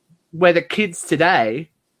UK. whether kids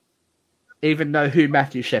today even know who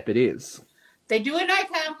Matthew Shepard is. They do it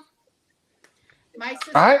nighttime. My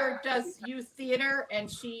sister does youth theater,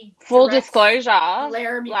 and she Full directs disclosure,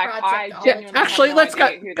 Laramie like Project I all genuinely the Actually, have no let's go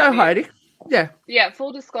idea who that is. Heidi. Yeah,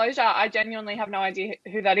 full disclosure, I genuinely have no idea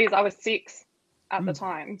who that is. I was 6 at the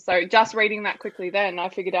time. So just reading that quickly then, I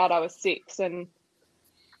figured out I was 6. And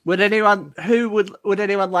would anyone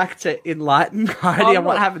like to enlighten Heidi on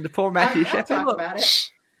what happened to poor Matthew I'll Shepard? talk about it.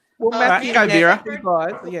 Well, Matthew, go, Vera.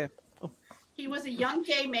 Yeah. He was a young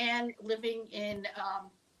gay man living in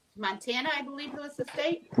Montana, I believe it was the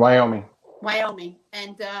state. Wyoming.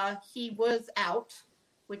 And he was out,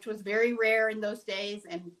 which was very rare in those days.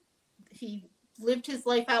 And he lived his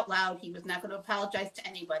life out loud. He was not going to apologize to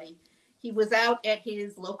anybody. He was out at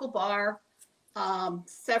his local bar.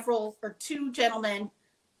 2 gentlemen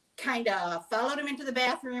kind of followed him into the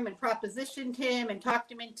bathroom and propositioned him and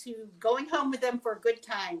talked him into going home with them for a good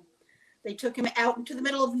time. They took him out into the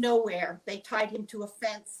middle of nowhere. They tied him to a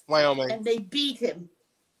fence. Wyoming. And they beat him.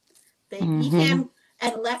 They beat him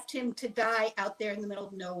and left him to die out there in the middle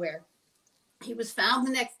of nowhere. He was found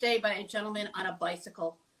the next day by a gentleman on a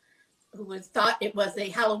bicycle who thought it was a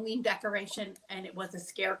Halloween decoration, and it was a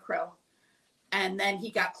scarecrow. And then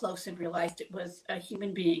he got close and realized it was a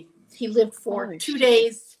human being. He lived for 2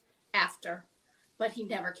 days after, but he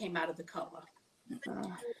never came out of the coma.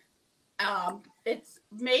 It's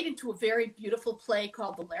made into a very beautiful play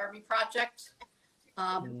called The Laramie Project.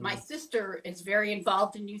 My sister is very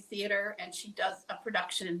involved in new theater, and she does a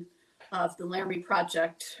production of The Laramie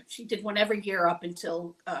Project. She did one every year up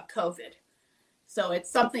until COVID. So it's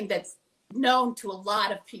something that's known to a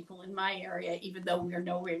lot of people in my area, even though we're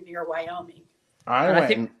nowhere near Wyoming. I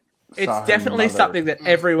think it's definitely something that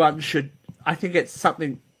everyone should. I think it's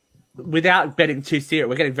something, without getting too serious,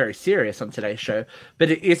 we're getting very serious on today's show, but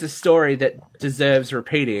it is a story that deserves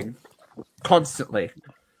repeating constantly.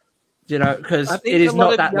 You know, because it is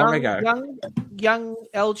not that long ago. Young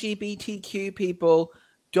LGBTQ people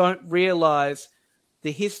don't realize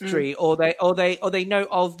the history, or they know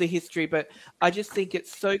of the history, but I just think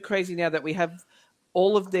it's so crazy now that we have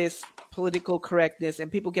all of this political correctness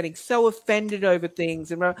and people getting so offended over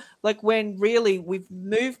things, and like when really we've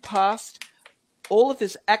moved past all of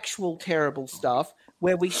this actual terrible stuff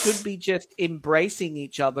where we should be just embracing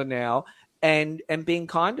each other now and being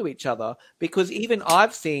kind to each other, because even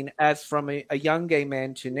I've seen, as from a young gay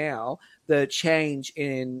man to now, the change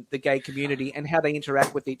in the gay community and how they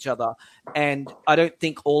interact with each other, and I don't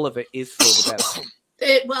think all of it is for the better.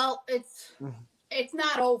 It's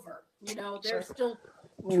not over. You know, there's still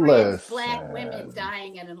black women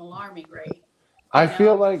dying at an alarming rate. I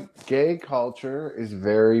feel like gay culture is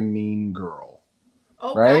very mean girl.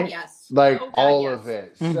 Oh, right? God, yes. Like all of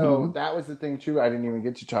it. So that was the thing too. I didn't even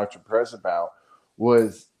get to talk to Press about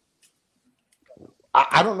was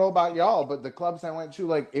I don't know about y'all, but the clubs I went to,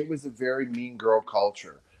 like, it was a very mean girl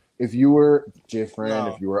culture. If you were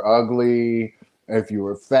different, if you were ugly, if you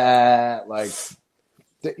were fat, like,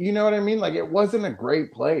 you know what I mean? Like, it wasn't a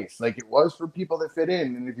great place. Like, it was for people that fit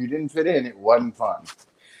in, and if you didn't fit in, it wasn't fun.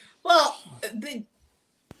 Well,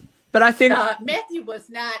 but I think Matthew was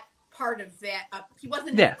not part of that. He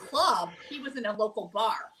wasn't in a club. He was in a local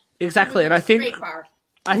bar. Exactly, and I think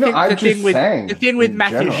the thing with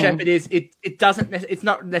Matthew Shepard is it's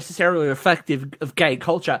not necessarily reflective of gay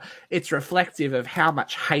culture. It's reflective of how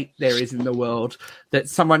much hate there is in the world, that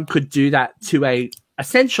someone could do that to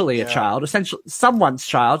essentially someone's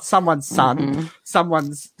child, someone's son,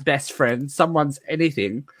 someone's best friend, someone's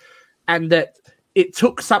anything, and that it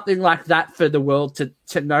took something like that for the world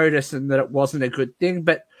to notice, and that it wasn't a good thing.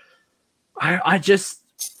 But I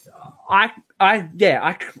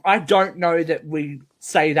don't know that we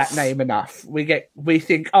say that name enough. We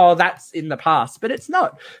think, oh, that's in the past, but it's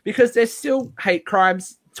not, because there's still hate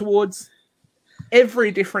crimes towards every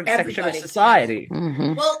different section of society.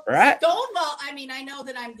 Well, right? Stonewall, I mean, I know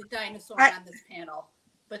that I'm the dinosaur on this panel,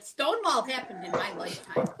 but Stonewall happened in my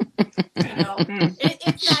lifetime. You know,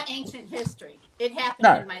 it's not ancient history. It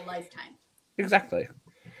happened in my lifetime. Exactly.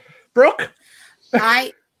 Brooke?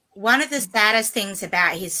 One of the saddest things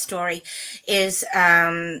about his story is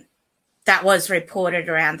that was reported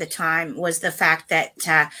around the time was the fact that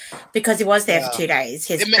because he was there for 2 days,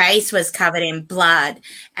 his face was covered in blood,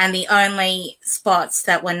 and the only spots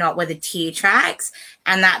that were not were the tear tracks,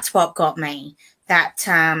 and that's what got me. That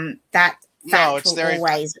fact will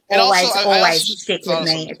always stick with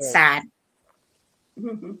me. It's sad.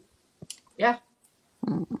 Yeah.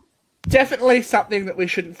 Definitely something that we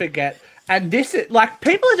shouldn't forget. And this is, like,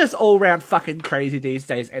 people are just all around fucking crazy these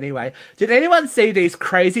days anyway. Did anyone see these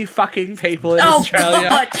crazy fucking people in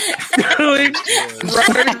Australia doing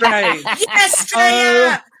road rage? Yes,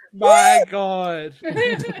 Australia! Oh my God.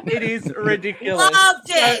 It is ridiculous. Loved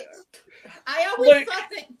it! I always thought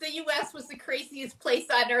that the U.S. was the craziest place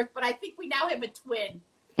on earth, but I think we now have a twin.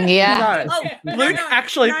 Yeah. No, Luke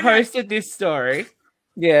actually posted this story.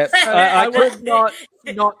 Yeah, I I could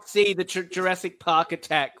not see the Jurassic Park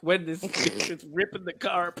attack when this bitch is ripping the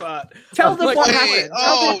car apart. Tell them what happened.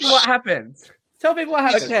 Tell people what happened. Tell people what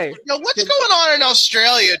happened. Okay. Yo, what's going on in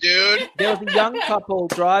Australia, dude? There was a young couple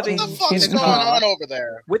driving What the fuck's in a going car on over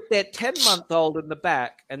there? with their 10-month-old in the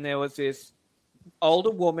back, and there was this older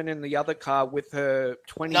woman in the other car with her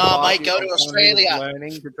 25 No, might go to Australia.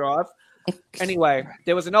 learning to drive. Anyway,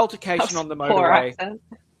 there was an altercation on the motorway.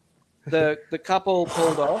 The couple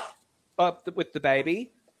pulled off with the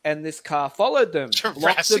baby, and this car followed them,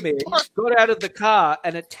 locked them in, got out of the car,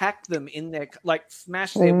 and attacked them in their, like,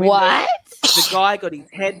 smashed their window. What? The guy got his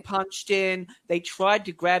head punched in. They tried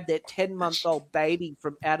to grab their 10-month-old baby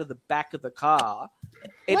from out of the back of the car.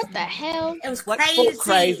 What the hell? It was Like crazy.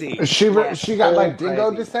 crazy. She got like dingo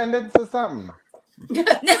descendants or something. She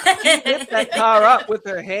whipped that car up with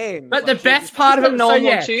her hand. But the best part of it,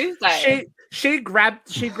 normal Tuesday. She grabbed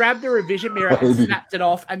the revision mirror and snapped it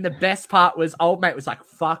off, and the best part was old mate was like,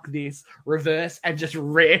 "Fuck this," reverse, and just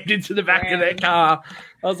rammed into the back of their car.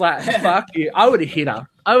 I was like, "Fuck you!" I would have hit her.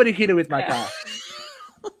 I would have hit her with my car.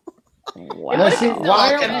 Now, see,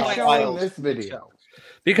 why are we showing this video?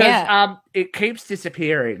 Because it keeps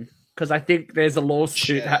disappearing. Because I think there's a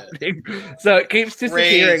lawsuit happening, so it keeps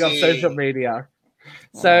disappearing on social media.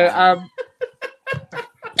 So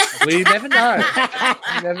we never know.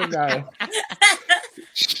 You never know.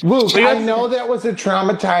 Luke, I know that was a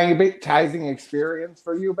traumatizing experience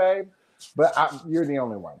for you, babe, but you're the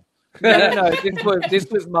only one. No. This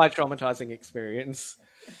was my traumatizing experience.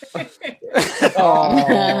 Oh,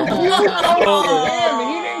 damn, he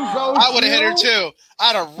didn't go. I would have hit her too.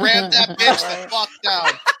 I'd have rammed that bitch the fuck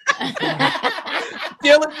down.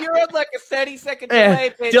 Dylan, you're on like a 30-second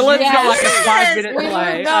delay. Bitch. Dylan's got like a 5-minute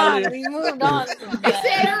delay. We moved on. It's the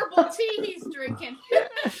herbal tea he's drinking.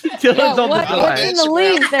 Dylan's on the delay. What's in the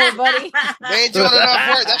leaves there, buddy? They ain't doing enough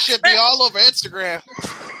work. That should be all over Instagram.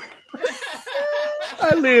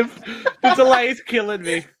 I live. The delay's killing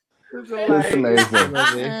me. That's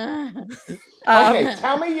amazing. Okay,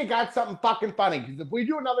 tell me you got something fucking funny, because if we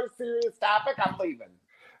do another serious topic, I'm leaving.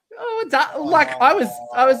 I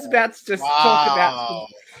was about to just talk about.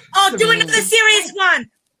 Do another serious one.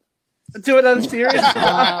 Do another serious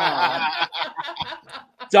one.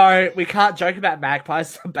 Don't. We can't joke about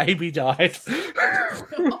magpies. The baby died.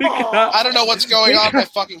 I don't know what's going on with my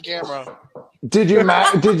fucking camera. Did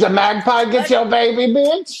the magpie get your baby,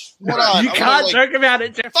 bitch? Hold on. You can't joke about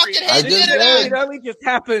it, Jeffrey. Fucking hate It only just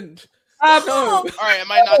happened. All right,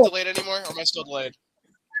 am I not delayed anymore, or am I still delayed?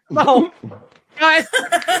 No. Guys,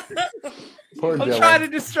 Poor I'm Dylan. trying to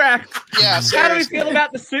distract. Yeah, How do we seriously. feel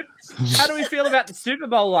about the Super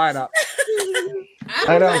Bowl lineup?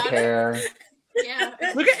 I don't care. Yeah.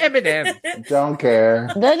 Look at Eminem. Don't care.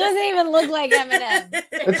 That doesn't even look like Eminem.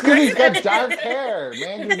 It's because he's got dark hair,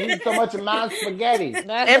 man. He eats so much of my spaghetti.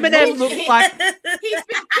 Eminem looks like He's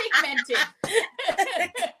been pigmented.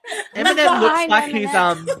 Eminem looks like he's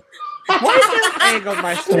Why is there an egg on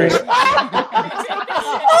my screen? I'm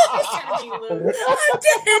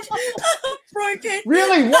dead. I'm broken.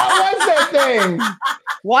 Really? What was that thing?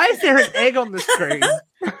 Why is there an egg on the screen?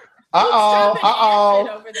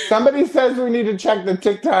 Uh-oh. Somebody says we need to check the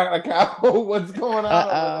TikTok account. What's going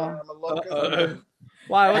on?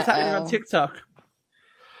 Why? What's happening on TikTok?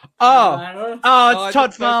 It's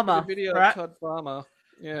Todd Farmer. Video Right? of Todd Farmer.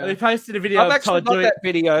 Yeah. We posted a video I've of actually Todd got doing. that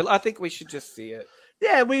video. I think we should just see it.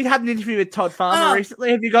 Yeah, we had an interview with Todd Farmer recently.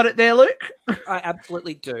 Have you got it there, Luke? I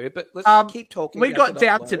absolutely do, but let's keep talking. We got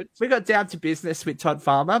down to business with Todd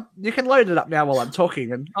Farmer. You can load it up now while I'm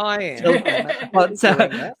talking. And I am.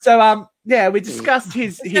 We discussed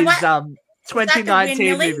his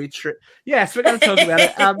 2019 movie trip. Yes, we're going to talk about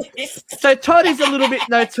it. So Todd is a little bit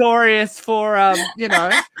notorious for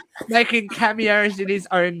making cameos in his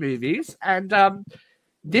own movies, and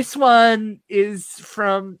this one is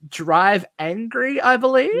from Drive Angry, I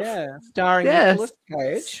believe. Yeah, starring Nicolas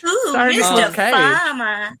Cage. Ooh, Starring Mr. Nicolas Cage.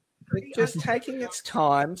 Farmer. It's just taking its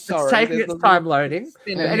time. Sorry, It's taking its time loading.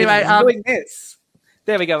 Anyway, doing this.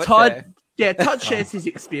 There we go. It's Todd. there. Yeah, Todd shares his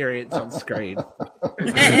experience on screen.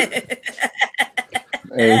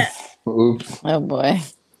 Oops. Oh boy.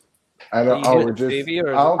 I don't. Are you Oh, we're doing it, just. Stevie, or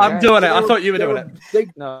is it- Okay. I'm doing it. I thought you were doing it. They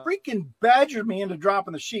No. freaking badgered me into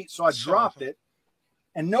dropping the sheet, so I dropped it,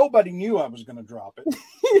 and nobody knew I was going to drop it.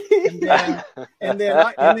 and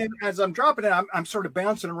then as I'm dropping it, I'm sort of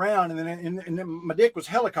bouncing around, and then my dick was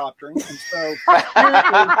helicoptering, and so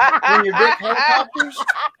when your dick helicopters,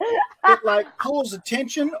 it like pulls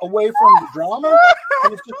attention away from the drama,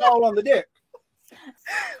 and it's just all on the dick.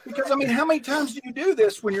 Because I mean, how many times do you do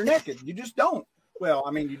this when you're naked? You just don't. Well,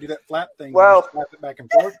 I mean, you do that flap thing. Well- you flap it back and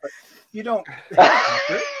forth, but you don't.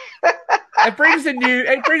 It brings a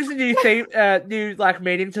new theme, new like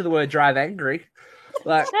meaning to the word drive angry.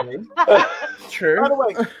 Like, true. By the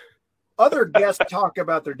way, other guests talk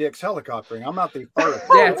about their dicks helicoptering. I'm not the first.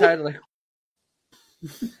 Yeah, totally.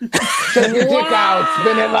 Send your dick out,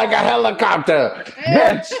 spin it like a helicopter.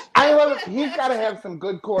 Bitch. I love it. He's got to have some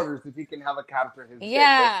good quarters if he can helicopter his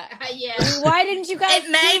Yeah. Yeah. Why didn't you guys? It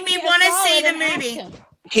made me want to see the movie.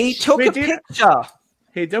 He took We a did- picture.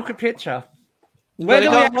 He took a picture. You Where gotta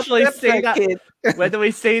do we go on actually WhatsApp, see that? kid. Where do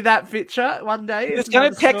we see that picture one day? He was It's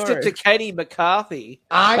going to another text story. it to Katie McCarthy.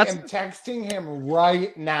 I That's- am texting him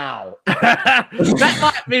right now. That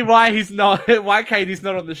might be why he's not. Why Katie's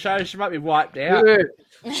not on the show. She might be wiped out. Dude,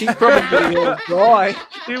 she's probably all dry.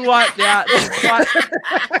 She wiped out.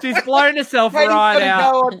 She's blown herself Katie's right gotta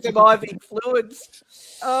out. go on some IV fluids.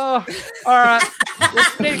 Oh, all right. Well,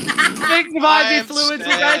 speaking of IV I'm fluids,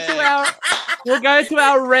 sick. we'll go to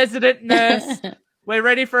our resident nurse. We're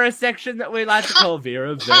ready for a section that we like to call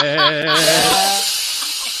Vera Vet.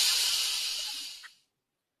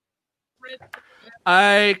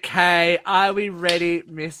 Okay, are we ready,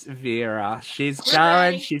 Miss Vera? She's We're going.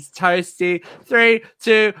 ready. She's toasty. 3,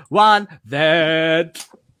 2, 1, vet.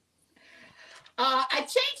 I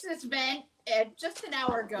changed this vent just an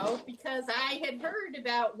hour ago because I had heard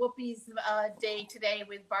about Whoopi's day today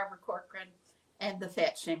with Barbara Corcoran and the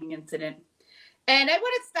fat shaming incident. And I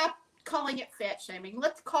want to stop calling it fat shaming.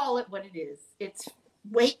 Let's call it what it is. It's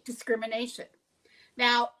weight discrimination.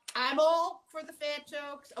 Now, I'm all for the fat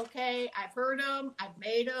jokes. Okay, I've heard them. I've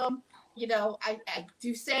made them. You know, I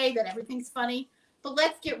do say that everything's funny. But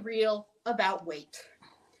let's get real about weight.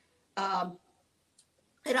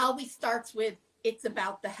 It always starts with, it's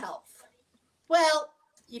about the health. Well,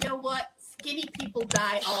 you know what? Skinny people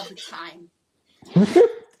die all the time.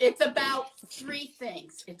 It's about 3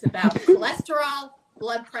 things. It's about cholesterol,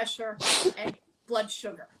 blood pressure, and blood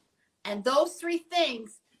sugar. And those 3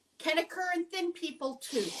 things can occur in thin people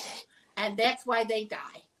too. And that's why they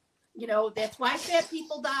die. You know, that's why fat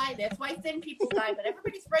people die. That's why thin people die. But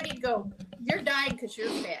everybody's ready to go, you're dying because you're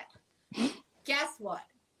fat. Guess what?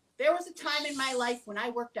 There was a time in my life when I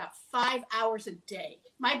worked out 5 hours a day.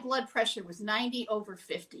 My blood pressure was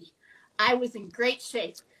 90/50. I was in great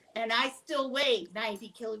shape, and I still weighed 90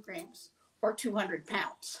 kilograms or 200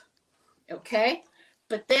 pounds. Okay?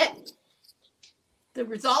 But the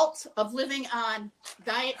result of living on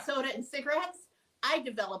diet soda and cigarettes, I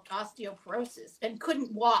developed osteoporosis and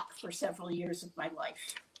couldn't walk for several years of my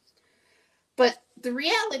life. But the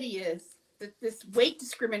reality is that this weight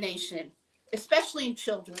discrimination, especially in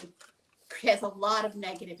children, has a lot of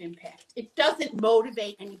negative impact. It doesn't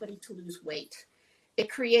motivate anybody to lose weight. It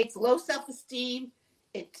creates low self-esteem.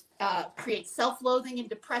 It creates self-loathing and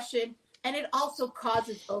depression, and it also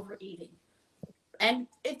causes overeating. And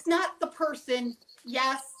it's not the person.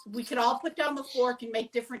 Yes, we could all put down the fork and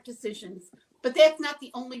make different decisions, but that's not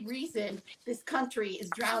the only reason this country is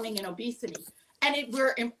drowning in obesity. And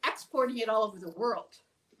we're exporting it all over the world.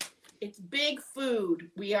 It's big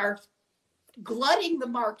food. We are glutting the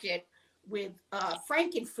market with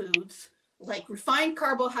frankenfoods like refined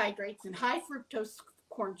carbohydrates and high fructose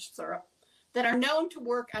corn syrup that are known to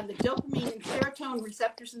work on the dopamine and serotonin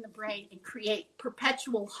receptors in the brain and create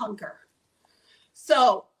perpetual hunger.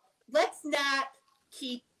 So let's not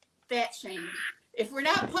keep fat shaming. If we're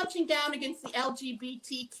not punching down against the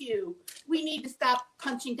LGBTQ, we need to stop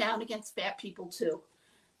punching down against fat people too.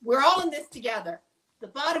 We're all in this together. The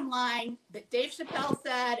bottom line that Dave Chappelle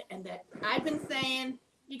said and that I've been saying,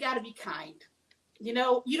 you got to be kind. You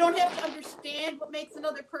know, you don't have to understand what makes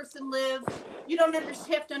another person live. You don't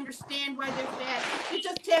have to understand why they're fat. You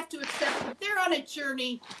just have to accept that they're on a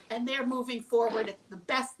journey and they're moving forward at the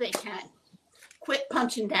best they can. Quit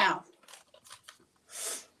punching down.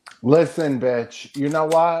 Listen, bitch, you know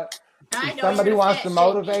what? I If know somebody you're wants fat to shaming.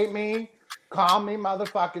 motivate me, call me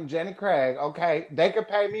motherfucking Jenny Craig, okay? They could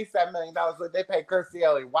pay me $7 million like they pay Kirstie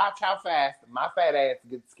Alley. Watch how fast my fat ass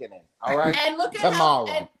gets skinny, all right? And look at Tomorrow.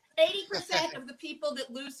 how 80% of the people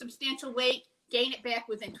that lose substantial weight gain it back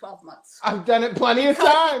within 12 months. I've done it plenty of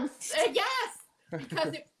times. Yes,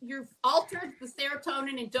 because you've altered the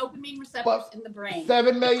serotonin and dopamine receptors in the brain.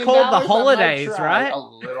 $7 million. It's called the I might holidays, try right? a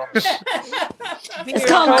little. It's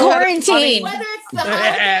called quarantine. Whether it's the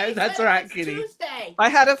Yeah, holidays, that's whether right, it's Kitty. Tuesday. I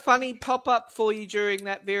had a funny pop-up for you during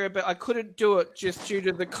that, Vera, but I couldn't do it just due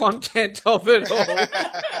to the content of it all.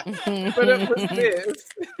 But it was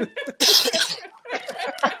this.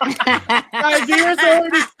 No,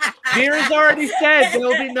 Vera's already said there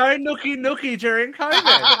will be no nookie during COVID.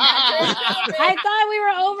 I thought we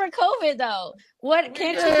were over COVID though. What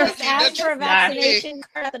can't you just ask for a vaccination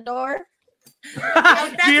card at the door?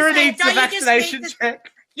 Vera needs the vaccination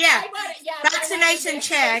check. Yeah, vaccination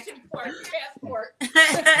check. All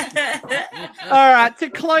right, to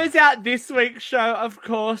close out this week's show, of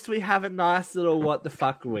course, we have a nice little What the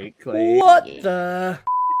Fuck Weekly. What the...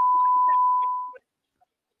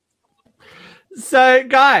 So,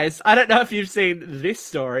 guys, I don't know if you've seen this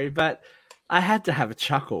story, but I had to have a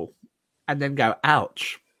chuckle and then go,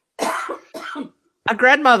 ouch. A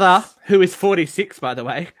grandmother, who is 46, by the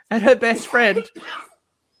way, and her best friend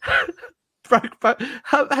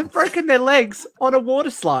have broken their legs on a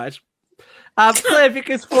water slide. Claire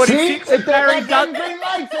Vickers, 46, and Barry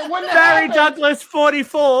Douglas,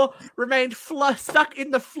 44, remained stuck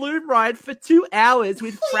in the flume ride for 2 hours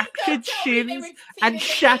with fractured shins and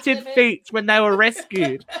shattered feet when they were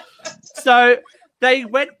rescued. So they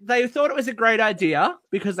thought it was a great idea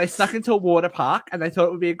because they stuck into a water park and they thought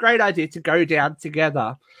it would be a great idea to go down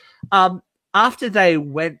together. After they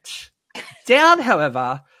went down,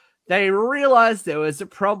 however, they realized there was a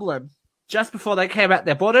problem. Just before they came out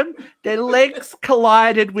their bottom, their legs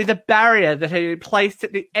collided with a barrier that had been placed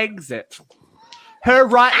at the exit. Her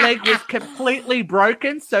right leg was completely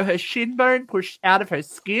broken, so her shin bone pushed out of her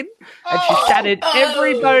skin, and she shattered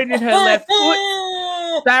every bone in her left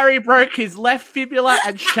foot. Barry broke his left fibula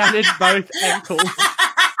and shattered both ankles.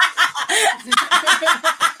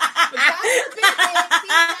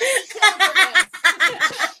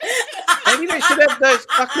 Maybe they should have those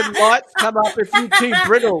fucking lights come up if you're too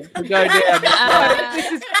brittle to go down.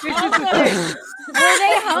 This is the thing. Were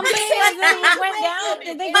they humping as they went down?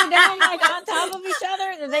 Did they go down like on top of each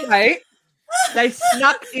other? They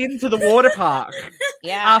snuck into the water park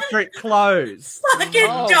after it closed. Fucking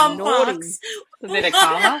dumb fucks. What a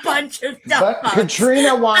bunch of dumb fucks.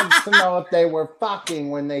 Katrina wants to know if they were fucking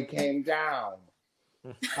when they came down.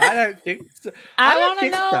 I don't think so. I want to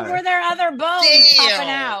know were there other bones popping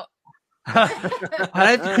out?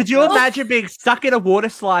 Could you imagine being stuck in a water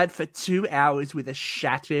slide for 2 hours with a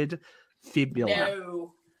shattered fibula?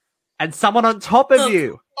 No. And someone on top of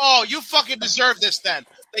you? Oh, you fucking deserve this then.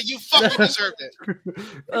 You fucking deserved it.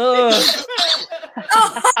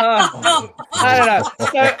 I don't know.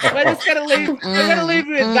 So we're just gonna leave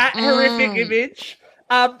you with that horrific image.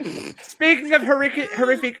 Speaking of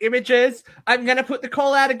horrific images, I'm going to put the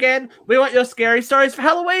call out again. We want your scary stories for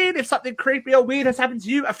Halloween. If something creepy or weird has happened to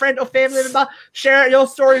you, a friend or family member, share your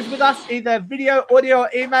stories with us, either video, audio, or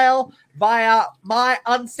email via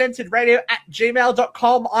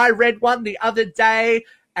myuncensoredradio@gmail.com. I read one the other day,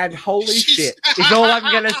 and holy shit is all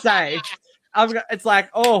I'm going to say. It's like,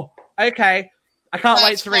 oh, okay. I can't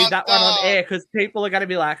wait to read that one on air because people are going to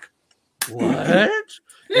be like, what?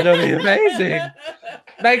 It'll be amazing.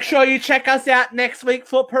 Make sure you check us out next week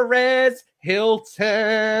for Perez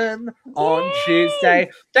Hilton on Tuesday.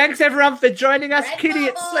 Thanks, everyone, for joining us. Kitty,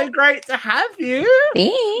 it's so great to have you.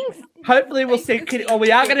 Thanks. Hopefully we'll see Kitty. Or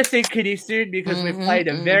we are going to see Kitty soon because we've played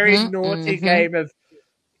a very naughty game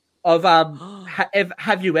of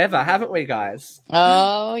Have You Ever, haven't we, guys?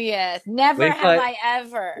 Oh, yes. Never have I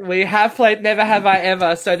ever. We have played Never Have I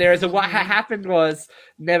Ever. So there is what happened was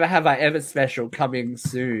Never Have I Ever special coming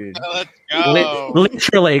soon. Let's go.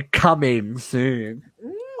 Literally coming soon.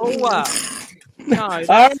 Oh, wow. No, all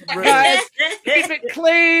right, guys, keep it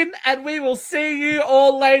clean, and we will see you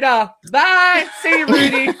all later. Bye. See you,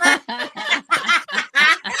 Rudy.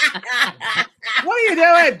 What are you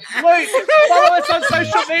doing? Luke, follow us on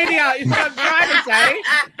social media. Is what I'm trying to say.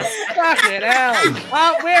 Fucking hell.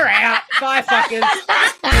 Oh, we're out. Bye, fuckers.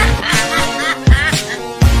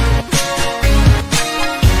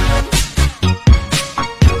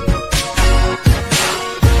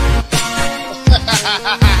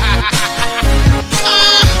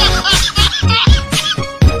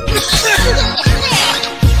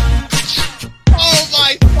 Oh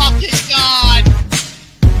my fucking god!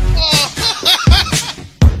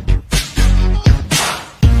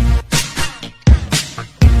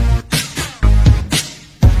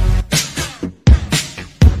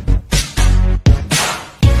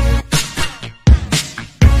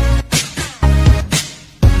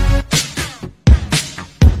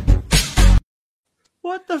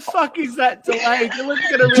 What the fuck is that delay? Dylan's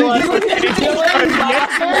gonna realize what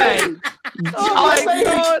yesterday. Oh my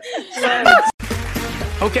god!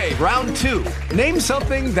 Okay, round two. Name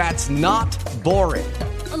something that's not boring.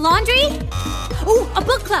 A laundry? Ooh, a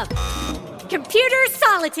book club. Computer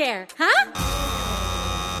solitaire, huh?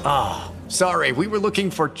 Ah, oh, sorry, we were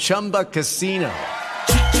looking for Chumba Casino.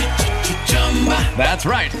 That's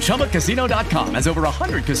right. ChumbaCasino.com has over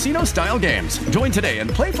 100 casino-style games. Join today and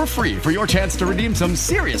play for free for your chance to redeem some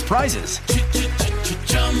serious prizes.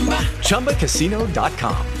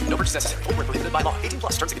 ChumbaCasino.com. No purchase necessary. Void where prohibited by law. 18+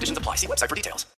 terms and conditions apply. See website for details.